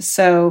thinkers.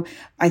 So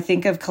I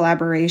think of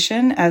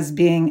collaboration as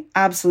being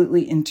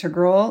absolutely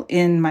integral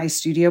in my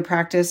studio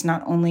practice,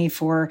 not only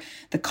for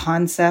the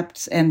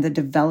concepts and the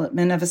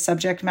development of a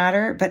subject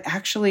matter, but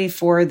actually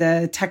for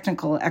the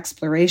technical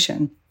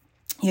exploration.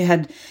 You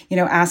had,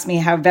 asked me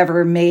have I've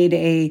ever made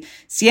a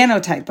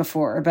cyanotype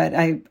before, but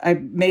I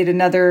made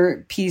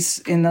another piece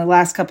in the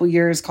last couple of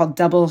years called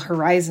Double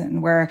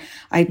Horizon, where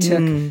I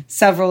took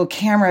several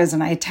cameras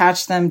and I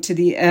attached them to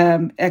the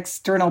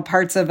external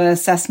parts of a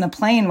Cessna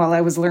plane while I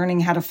was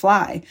learning how to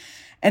fly.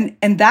 And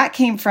that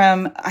came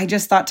from, I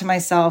just thought to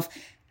myself,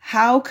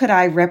 how could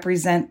I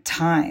represent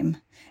time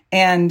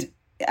and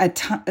a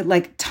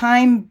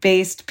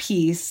time-based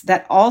piece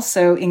that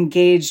also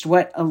engaged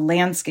what a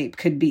landscape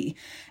could be?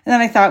 And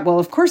then I thought, well,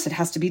 of course it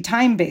has to be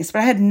time-based, but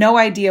I had no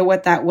idea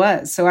what that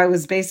was. So I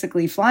was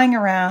basically flying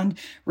around,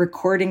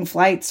 recording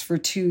flights for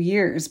 2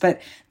 years.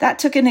 But that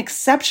took an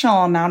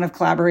exceptional amount of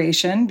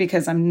collaboration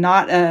because I'm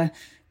not a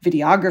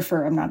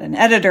videographer, I'm not an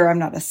editor, I'm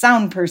not a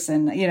sound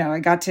person. I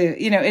got to,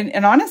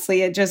 and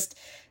honestly,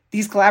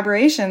 these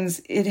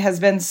collaborations, it has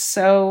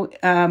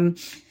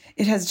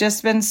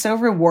just been so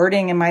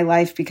rewarding in my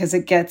life because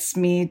it gets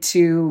me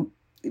to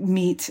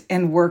meet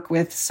and work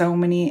with so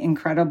many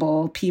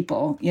incredible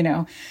people,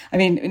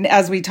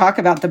 as we talk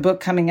about the book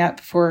coming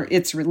up for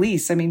its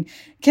release,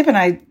 Kip and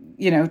I,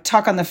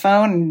 talk on the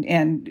phone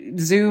and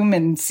Zoom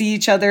and see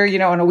each other,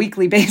 on a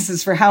weekly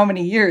basis for how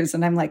many years.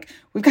 And I'm like,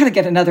 we've got to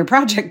get another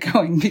project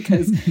going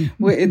because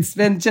it's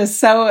been just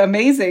so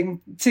amazing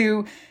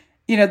to,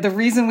 the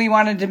reason we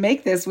wanted to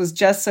make this was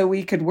just so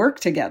we could work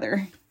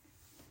together.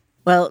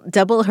 Well,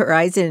 Double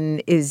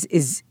Horizon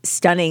is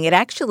stunning. It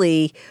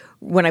actually,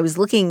 when I was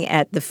looking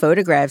at the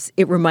photographs,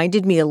 it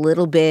reminded me a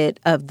little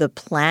bit of the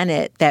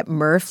planet that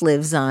Murph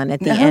lives on at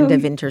the end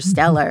of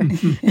Interstellar.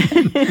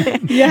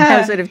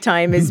 Yeah. How sort of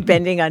time is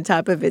bending on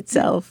top of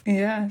itself.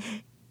 Yeah.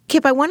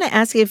 Kip, I want to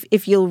ask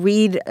if you'll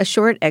read a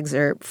short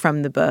excerpt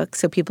from the book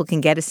so people can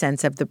get a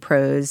sense of the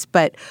prose.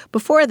 But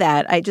before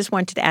that, I just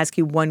wanted to ask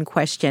you one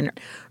question.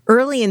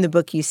 Early in the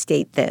book, you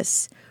state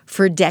this: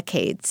 "For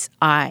decades,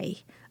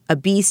 a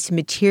beast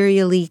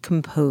materially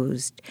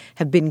composed,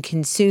 have been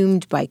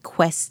consumed by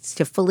quests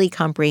to fully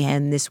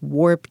comprehend this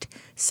warped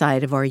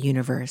side of our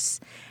universe.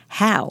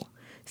 How?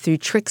 Through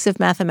tricks of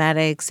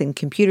mathematics and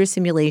computer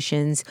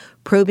simulations,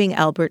 probing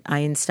Albert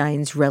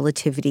Einstein's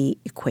relativity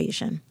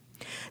equation."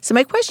 So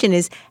my question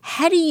is,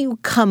 how do you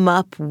come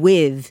up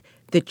with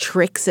the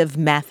tricks of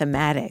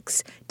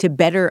mathematics to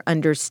better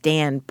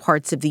understand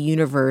parts of the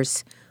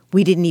universe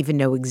we didn't even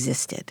know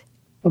existed?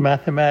 Well,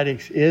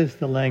 mathematics is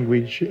the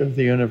language of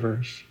the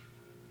universe.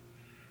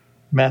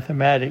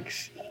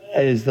 Mathematics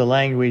is the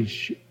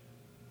language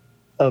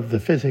of the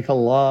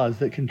physical laws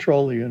that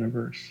control the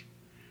universe.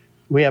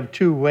 We have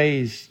two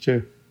ways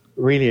to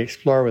really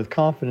explore with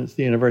confidence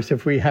the universe.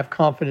 If we have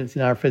confidence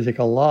in our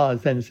physical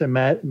laws, then it's a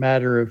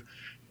matter of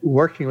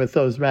working with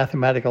those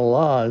mathematical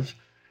laws,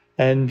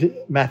 and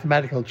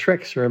mathematical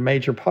tricks are a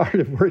major part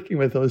of working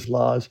with those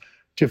laws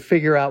to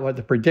figure out what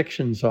the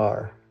predictions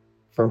are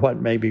for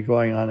what may be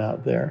going on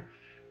out there.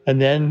 And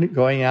then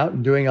going out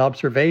and doing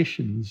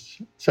observations,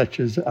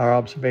 such as our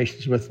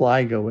observations with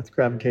LIGO, with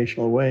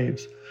gravitational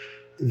waves.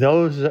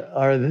 Those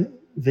are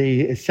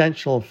the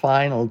essential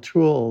final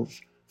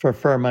tools for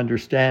firm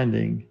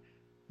understanding,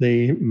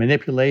 the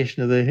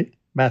manipulation of the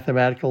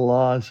mathematical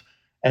laws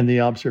and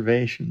the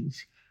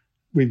observations.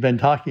 We've been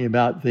talking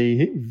about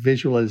the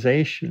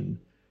visualization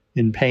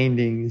in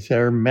paintings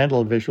or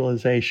mental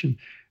visualization.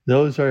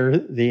 Those are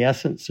the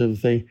essence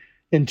of the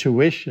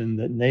intuition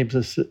that enables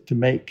us to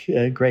make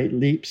great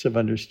leaps of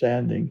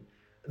understanding.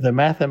 The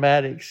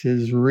mathematics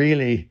is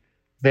really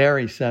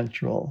very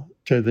central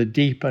to the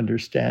deep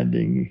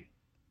understanding.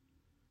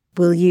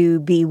 Will you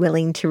be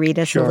willing to read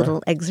us a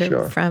little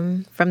excerpt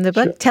from the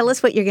book? Sure. Tell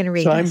us what you're going to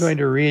read. So I'm going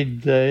to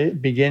read the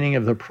beginning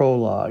of the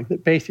prologue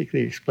that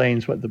basically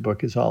explains what the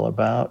book is all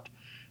about.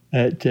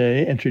 It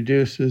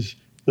introduces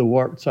the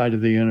warped side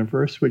of the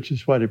universe, which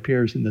is what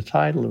appears in the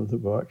title of the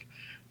book,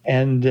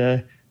 and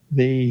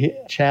the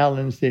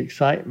challenge, the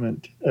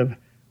excitement of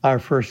our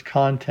first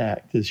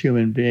contact as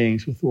human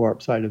beings with the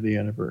warped side of the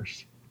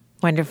universe.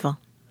 Wonderful.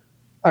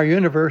 Our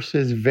universe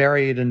is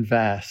varied and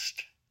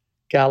vast.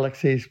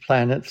 Galaxies,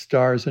 planets,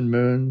 stars, and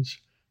moons,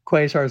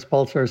 quasars,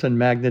 pulsars, and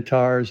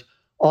magnetars,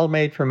 all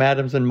made from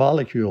atoms and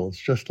molecules,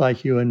 just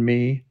like you and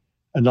me,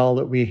 and all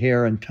that we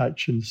hear and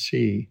touch and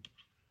see.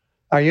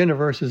 Our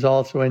universe is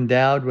also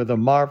endowed with a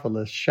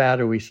marvelous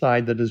shadowy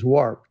side that is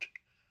warped,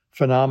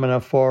 phenomena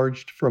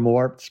forged from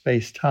warped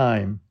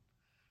space-time.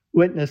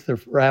 Witness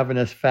the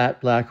ravenous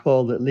fat black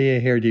hole that Lia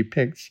here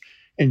depicts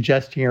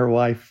ingesting her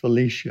wife,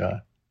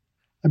 Felicia.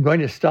 I'm going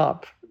to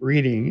stop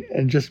reading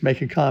and just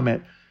make a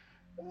comment.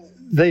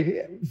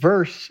 The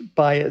verse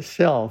by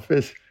itself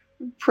is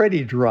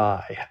pretty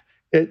dry.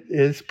 It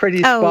is pretty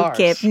sparse. Oh,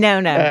 Kip, no.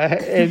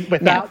 And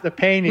without the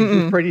paintings,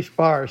 it's pretty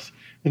sparse.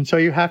 And so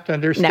you have to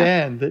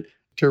understand that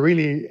to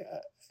really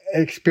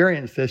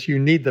experience this, you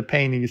need the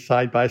paintings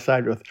side by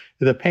side with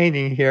the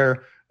painting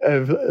here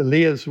of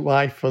Lia's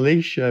wife,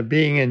 Felicia,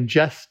 being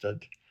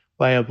ingested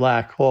by a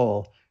black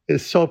hole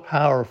is so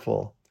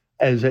powerful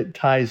as it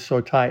ties so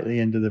tightly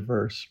into the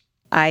verse.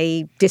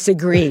 I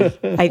disagree.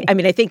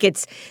 I think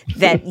it's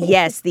that,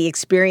 yes, the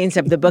experience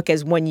of the book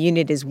as one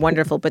unit is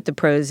wonderful, but the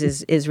prose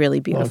is really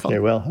beautiful. Okay,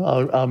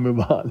 well, I'll move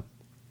on.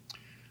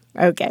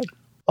 Okay.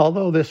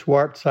 Although this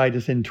warped side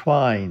is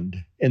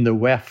entwined in the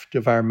weft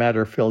of our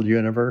matter-filled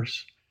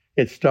universe,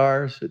 its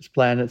stars, its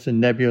planets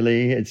and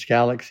nebulae, its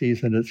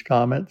galaxies and its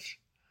comets,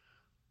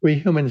 we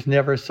humans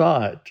never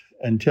saw it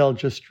until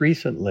just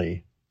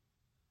recently.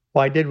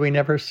 Why did we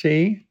never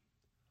see?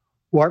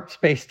 Warped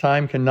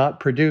space-time cannot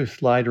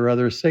produce light or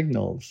other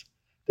signals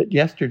that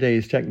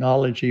yesterday's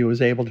technology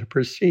was able to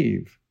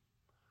perceive.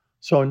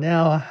 So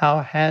now,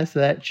 how has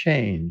that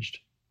changed?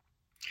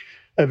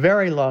 A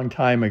very long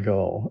time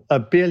ago,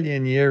 1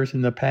 billion years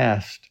in the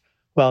past,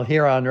 while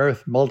here on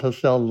Earth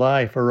multicelled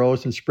life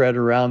arose and spread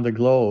around the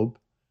globe,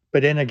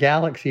 but in a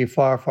galaxy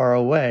far, far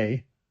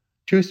away,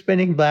 2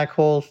 spinning black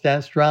holes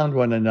danced round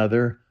one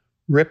another,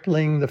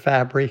 rippling the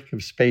fabric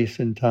of space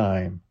and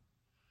time.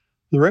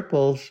 The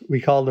ripples, we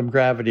call them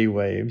gravity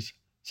waves,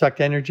 sucked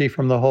energy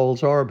from the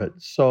hole's orbit,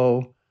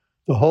 so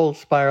the holes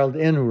spiraled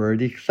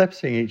inward,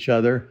 eclipsing each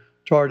other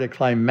toward a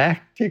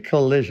climactic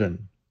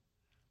collision.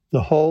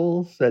 The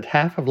holes, at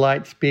half of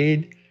light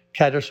speed,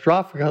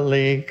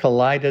 catastrophically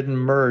collided and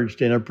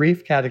merged in a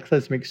brief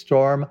cataclysmic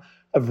storm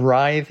of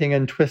writhing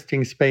and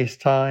twisting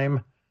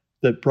space-time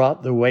that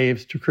brought the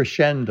waves to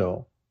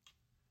crescendo.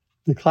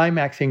 The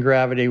climaxing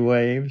gravity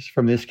waves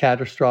from this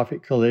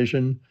catastrophic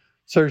collision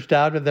surged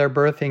out of their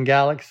birthing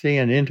galaxy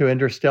and into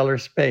interstellar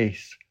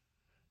space.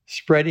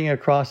 Spreading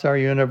across our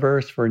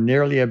universe for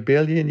nearly 1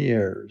 billion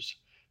years,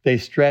 they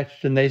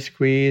stretched and they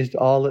squeezed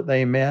all that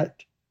they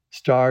met,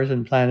 stars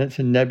and planets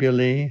and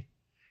nebulae,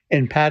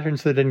 in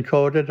patterns that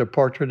encoded a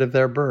portrait of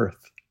their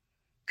birth,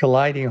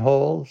 colliding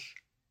holes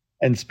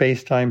and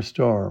space-time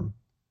storm.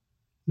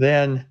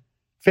 Then,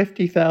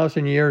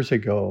 50,000 years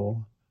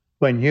ago,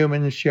 when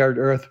humans shared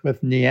Earth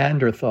with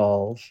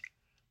Neanderthals,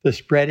 the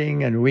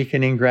spreading and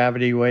weakening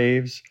gravity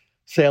waves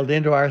sailed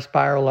into our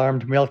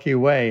spiral-armed Milky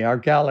Way, our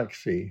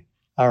galaxy,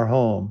 our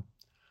home.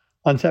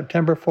 On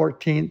September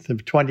 14th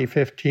of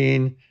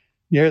 2015,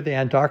 near the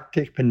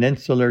Antarctic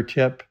peninsular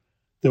tip,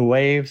 the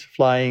waves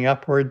flying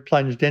upward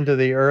plunged into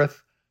the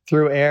Earth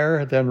through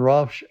air, then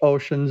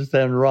oceans,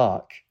 then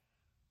rock,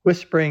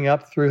 whispering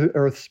up through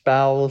Earth's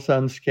bowels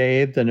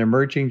unscathed and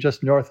emerging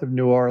just north of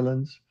New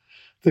Orleans.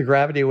 The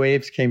gravity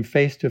waves came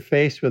face to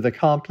face with a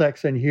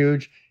complex and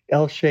huge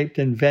L-shaped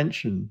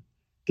invention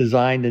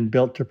designed and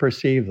built to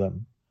perceive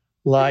them.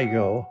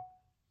 LIGO,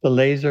 the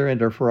Laser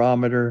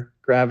Interferometer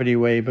Gravity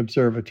Wave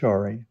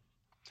Observatory.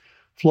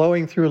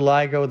 Flowing through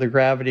LIGO, the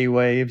gravity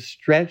waves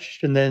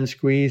stretched and then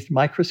squeezed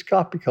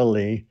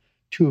microscopically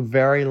 2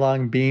 very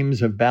long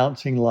beams of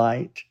bouncing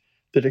light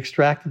that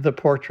extracted the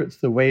portraits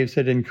the waves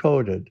had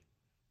encoded,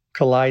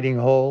 colliding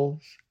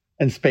holes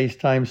and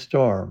space-time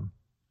storm.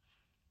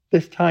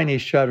 This tiny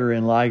shudder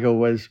in LIGO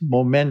was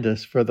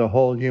momentous for the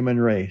whole human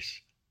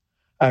race,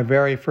 our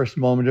very first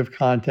moment of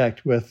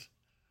contact with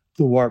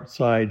the warped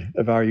side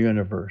of our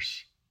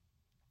universe.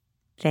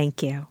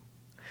 Thank you.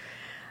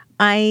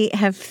 I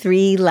have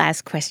 3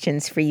 last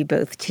questions for you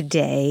both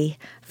today.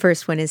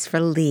 First one is for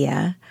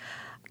Lia.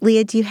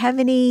 Lia, do you have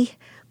any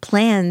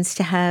plans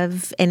to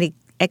have an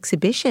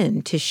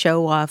exhibition to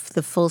show off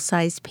the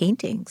full-size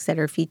paintings that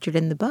are featured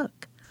in the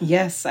book?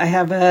 Yes, I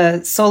have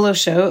a solo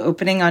show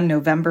opening on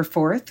November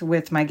 4th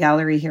with my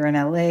gallery here in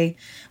LA,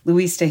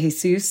 Luis de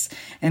Jesus,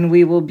 and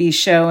we will be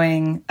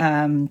showing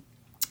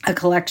a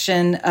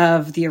collection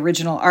of the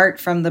original art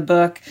from the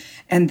book.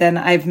 And then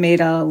I've made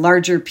a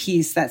larger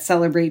piece that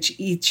celebrates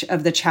each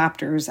of the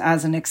chapters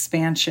as an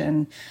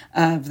expansion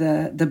of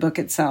the book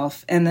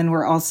itself. And then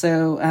we're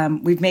also,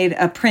 we've made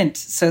a print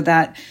so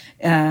that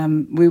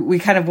we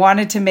kind of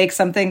wanted to make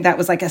something that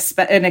was like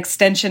an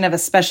extension of a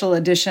special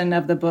edition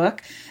of the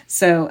book.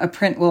 So a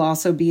print will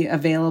also be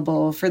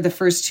available for the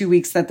first 2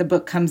 weeks that the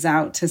book comes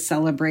out to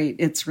celebrate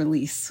its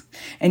release.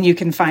 And you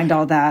can find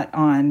all that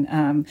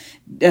on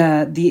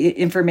the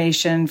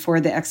information for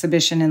the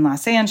exhibition in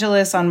Los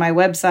Angeles on my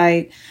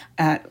website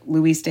at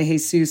Luis de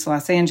Jesus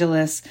Los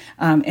Angeles,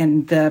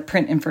 and the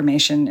print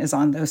information is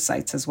on those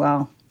sites as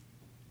well.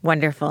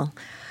 Wonderful.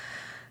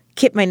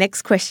 Kip, my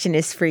next question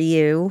is for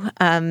you.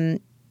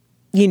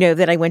 You know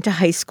that I went to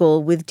high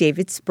school with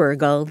David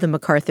Spergel, the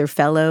MacArthur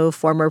Fellow,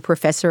 former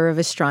professor of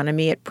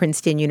astronomy at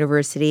Princeton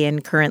University,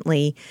 and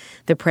currently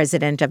the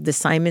president of the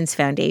Simons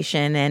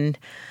Foundation. And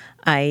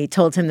I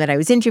told him that I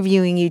was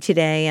interviewing you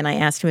today, and I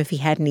asked him if he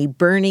had any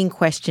burning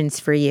questions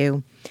for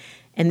you.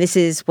 And this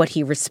is what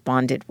he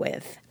responded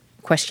with.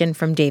 Question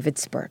from David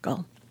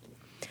Spergel.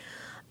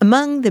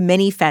 Among the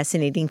many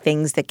fascinating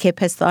things that Kip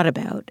has thought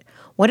about,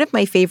 one of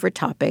my favorite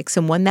topics,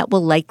 and one that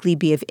will likely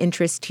be of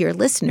interest to your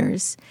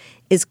listeners,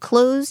 is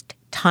closed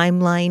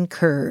timeline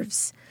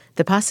curves,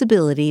 the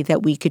possibility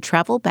that we could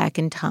travel back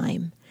in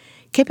time.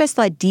 Kip has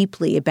thought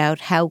deeply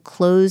about how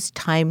closed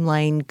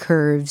timeline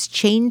curves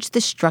change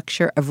the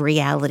structure of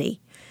reality.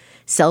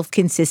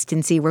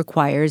 Self-consistency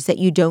requires that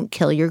you don't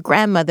kill your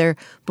grandmother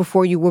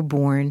before you were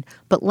born,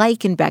 but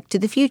like in Back to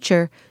the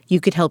Future, you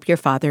could help your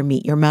father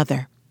meet your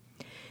mother.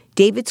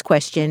 David's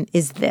question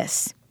is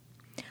this.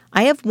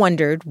 I have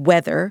wondered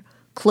whether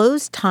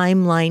closed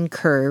timeline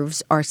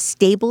curves are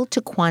stable to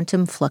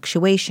quantum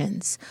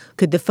fluctuations.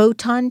 Could the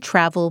photon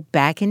travel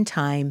back in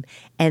time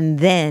and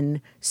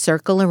then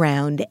circle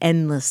around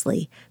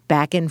endlessly,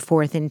 back and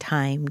forth in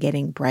time,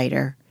 getting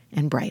brighter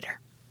and brighter?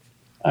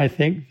 I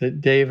think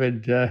that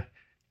David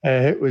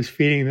was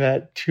feeding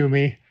that to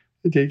me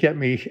to get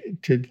me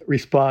to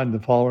respond the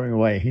following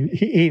way.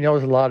 He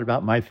knows a lot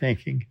about my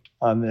thinking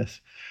on this.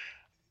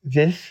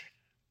 This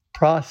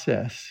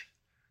process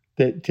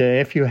that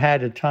if you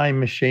had a time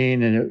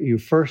machine and you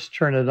first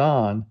turn it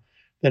on,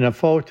 then a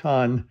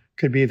photon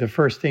could be the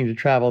first thing to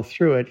travel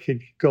through it,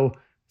 could go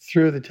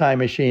through the time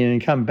machine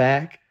and come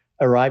back,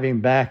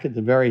 arriving back at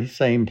the very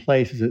same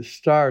place as it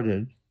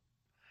started,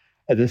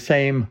 at the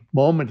same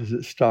moment as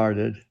it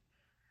started.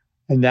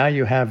 And now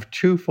you have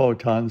two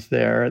photons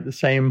there at the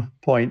same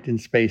point in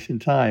space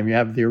and time. You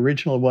have the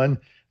original one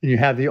and you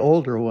have the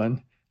older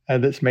one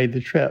that's made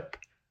the trip.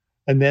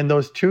 And then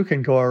those two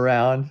can go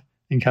around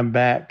and come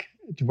back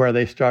to where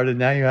they started.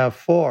 Now you have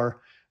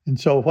four. And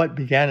so what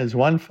began as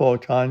one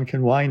photon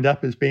can wind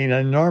up as being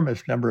an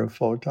enormous number of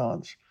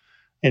photons.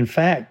 In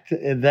fact,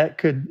 that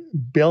could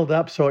build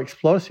up so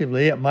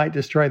explosively, it might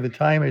destroy the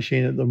time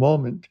machine at the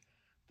moment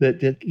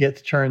that it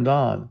gets turned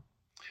on.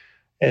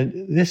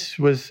 And this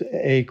was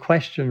a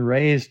question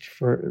raised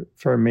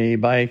for me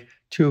by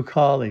two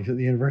colleagues at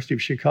the University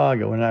of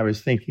Chicago when I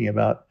was thinking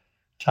about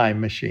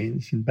time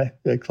machines and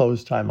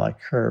closed timeline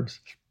curves.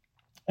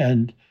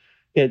 And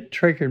it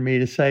triggered me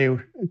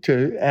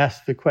to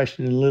ask the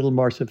question in a little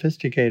more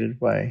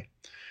sophisticated way.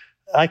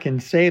 I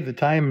can save the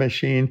time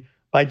machine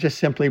by just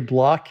simply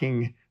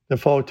blocking the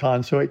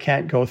photon so it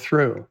can't go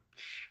through.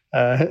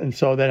 And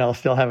so then I'll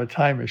still have a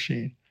time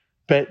machine.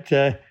 But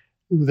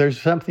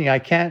there's something I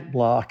can't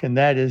block, and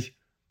that is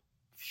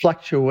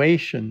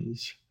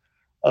fluctuations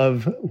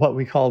of what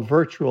we call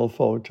virtual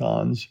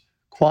photons,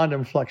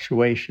 quantum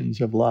fluctuations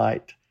of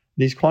light.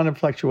 These quantum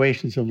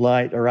fluctuations of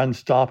light are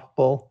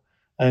unstoppable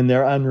and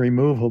they're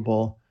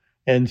unremovable.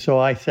 And so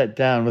I sat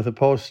down with a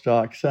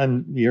postdoc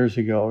some years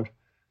ago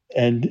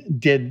and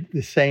did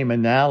the same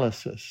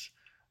analysis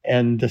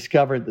and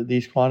discovered that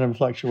these quantum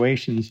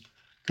fluctuations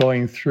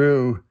going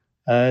through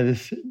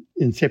this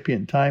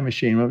incipient time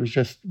machine, what was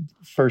just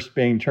first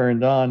being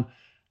turned on,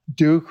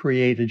 do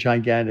create a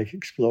gigantic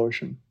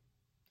explosion.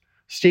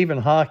 Stephen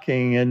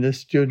Hawking and this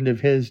student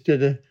of his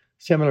did a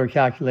similar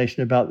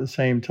calculation about the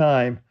same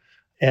time.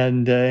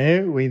 And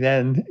we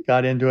then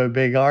got into a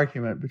big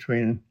argument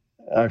between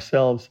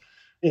ourselves.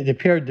 It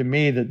appeared to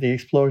me that the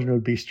explosion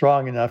would be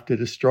strong enough to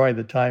destroy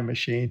the time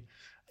machine.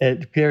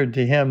 It appeared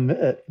to him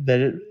that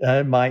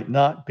it might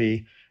not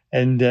be.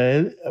 And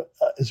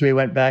as we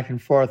went back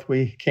and forth,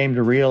 we came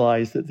to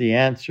realize that the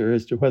answer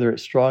as to whether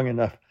it's strong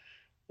enough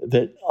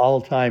that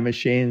all time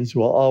machines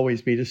will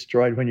always be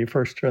destroyed when you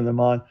first turn them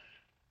on.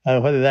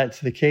 Whether that's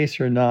the case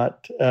or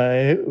not,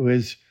 it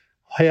was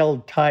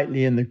held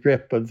tightly in the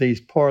grip of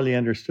these poorly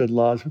understood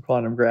laws of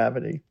quantum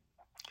gravity.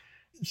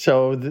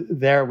 So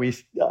there we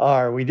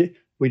are.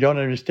 We don't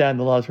understand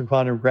the laws of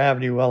quantum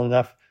gravity well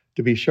enough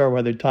to be sure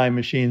whether time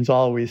machines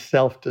always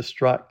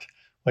self-destruct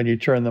when you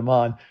turn them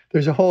on.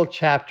 There's a whole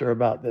chapter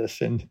about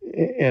this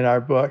in our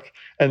book.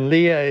 And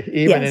Lia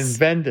even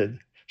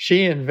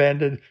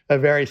invented a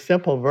very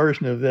simple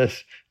version of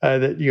this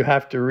that you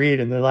have to read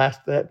in the last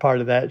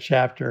part of that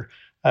chapter.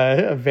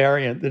 A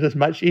variant that is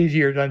much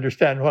easier to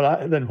understand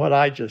than what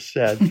I just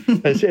said.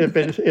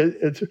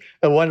 It's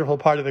a wonderful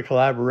part of the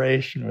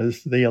collaboration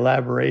was the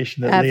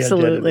elaboration that Lia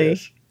did of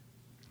this.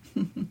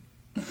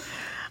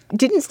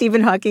 Didn't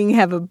Stephen Hawking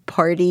have a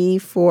party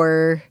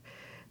for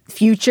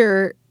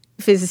future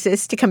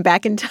physicists to come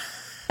back in time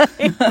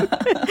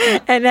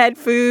and had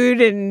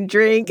food and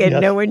drink and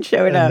no one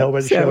showed up?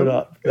 Nobody showed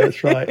up.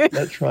 That's right.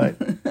 That's right.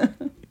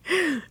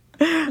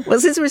 Well,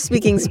 since we're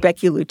speaking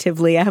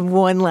speculatively, I have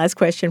one last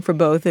question for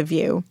both of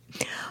you.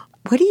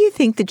 What do you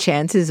think the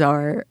chances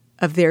are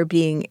of there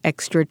being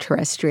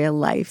extraterrestrial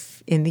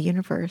life in the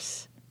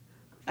universe?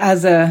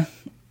 As an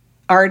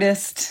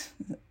artist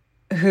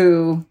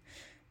who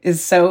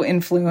is so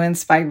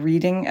influenced by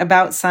reading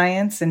about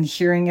science and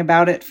hearing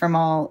about it from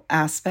all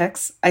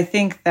aspects. I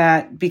think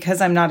that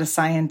because I'm not a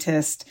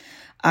scientist,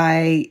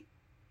 I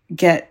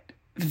get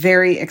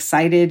very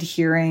excited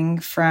hearing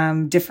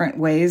from different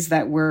ways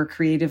that we're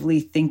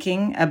creatively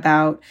thinking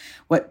about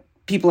what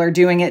people are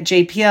doing at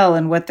JPL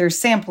and what they're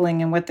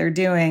sampling and what they're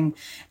doing.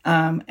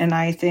 And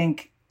I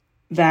think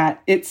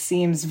that it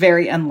seems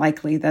very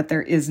unlikely that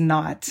there is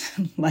not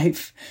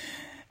life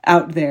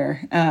out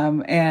there.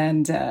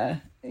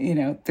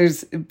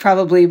 There's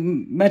probably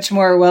much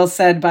more well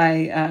said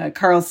by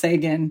Carl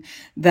Sagan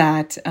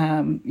that,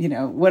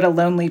 what a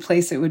lonely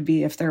place it would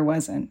be if there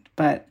wasn't.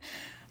 But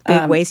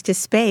big waste of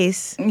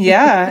space.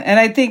 Yeah. And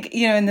I think,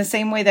 in the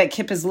same way that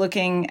Kip is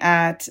looking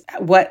at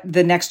what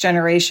the next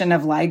generation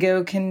of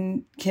LIGO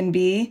can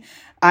be,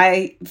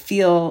 I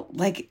feel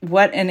like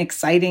what an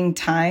exciting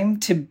time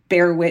to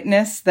bear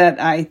witness that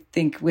I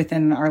think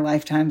within our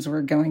lifetimes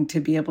we're going to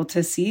be able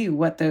to see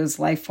what those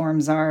life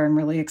forms are. I'm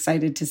really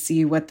excited to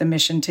see what the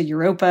mission to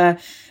Europa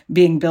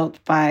being built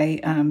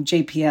by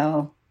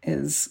JPL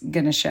is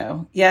going to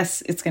show.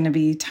 Yes, it's going to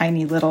be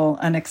tiny little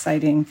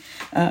unexciting,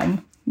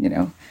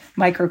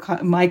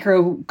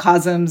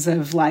 microcosms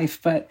of life,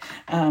 but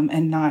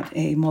and not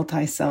a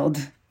multi-celled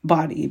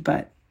body.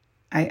 But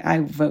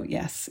I vote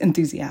yes,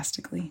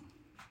 enthusiastically.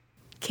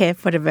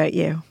 Kip, what about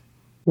you?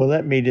 Well,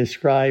 let me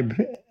describe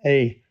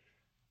a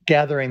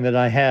gathering that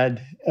I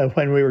had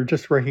when we were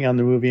just working on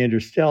the movie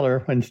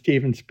Interstellar, when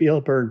Steven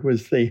Spielberg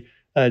was the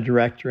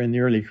director in the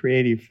early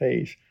creative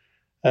phase.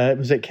 It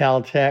was at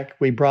Caltech.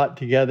 We brought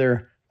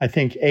together, I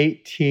think,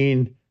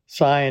 18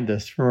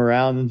 scientists from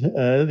around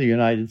the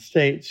United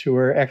States who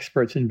were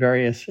experts in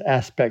various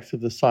aspects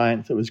of the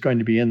science that was going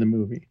to be in the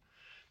movie.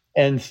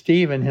 And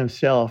Steven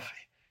himself,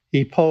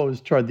 he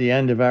posed toward the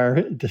end of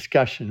our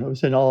discussion. It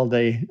was an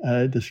all-day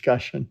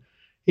discussion.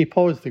 He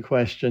posed the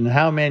question,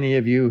 how many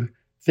of you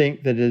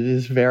think that it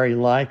is very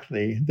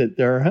likely that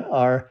there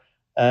are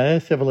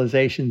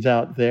civilizations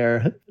out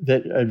there,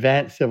 that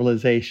advanced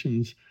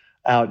civilizations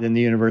out in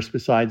the universe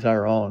besides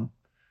our own?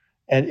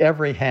 And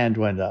every hand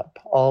went up.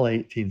 All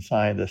 18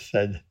 scientists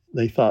said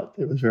they thought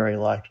it was very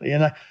likely.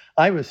 And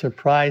I was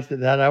surprised at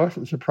that. I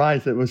wasn't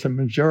surprised that it was a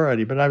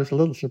majority, but I was a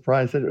little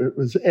surprised that it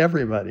was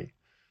everybody.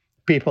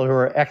 People who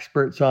are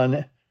experts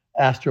on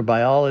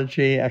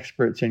astrobiology,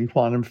 experts in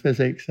quantum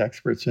physics,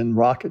 experts in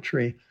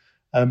rocketry,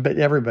 but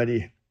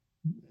everybody,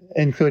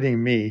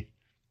 including me,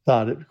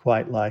 thought it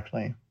quite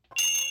likely.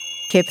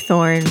 Kip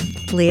Thorne,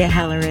 Lia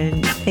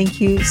Halloran, thank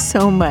you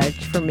so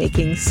much for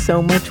making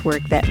so much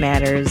work that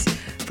matters,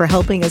 for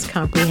helping us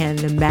comprehend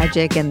the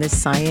magic and the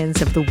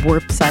science of the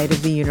warp side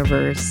of the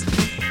universe.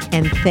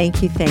 And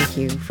thank you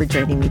for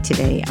joining me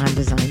today on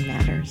Design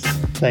Matters.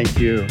 Thank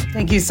you.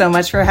 Thank you so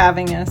much for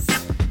having us.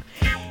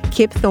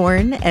 Kip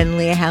Thorne and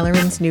Lia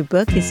Halloran's new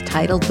book is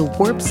titled The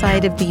Warp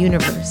Side of the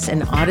Universe,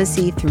 an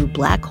Odyssey through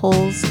black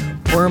holes,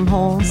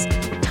 wormholes,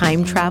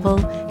 time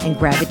travel, and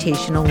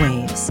gravitational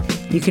waves.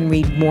 You can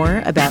read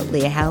more about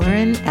Lia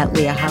Halloran at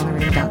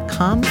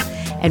liahalloran.com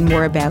and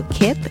more about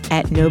Kip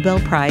at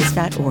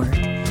nobelprize.org.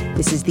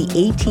 This is the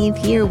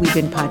 18th year we've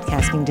been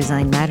podcasting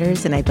Design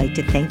Matters, and I'd like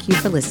to thank you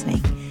for listening.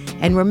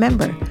 And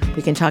remember,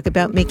 we can talk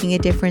about making a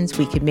difference,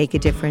 we can make a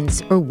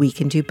difference, or we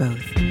can do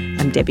both.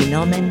 I'm Debbie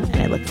Millman, and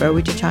I look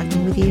forward to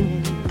talking with you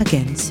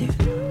again soon.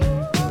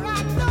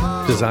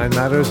 Design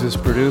Matters is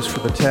produced for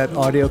the TED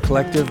Audio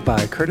Collective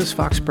by Curtis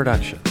Fox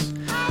Productions.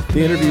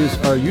 The interviews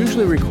are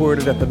usually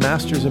recorded at the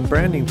Masters in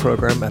Branding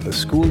program at the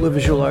School of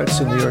Visual Arts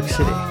in New York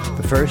City,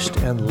 the first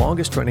and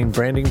longest-running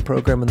branding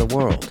program in the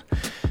world.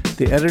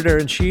 The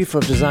editor-in-chief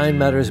of Design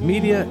Matters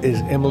Media is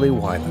Emily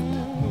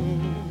Weiland.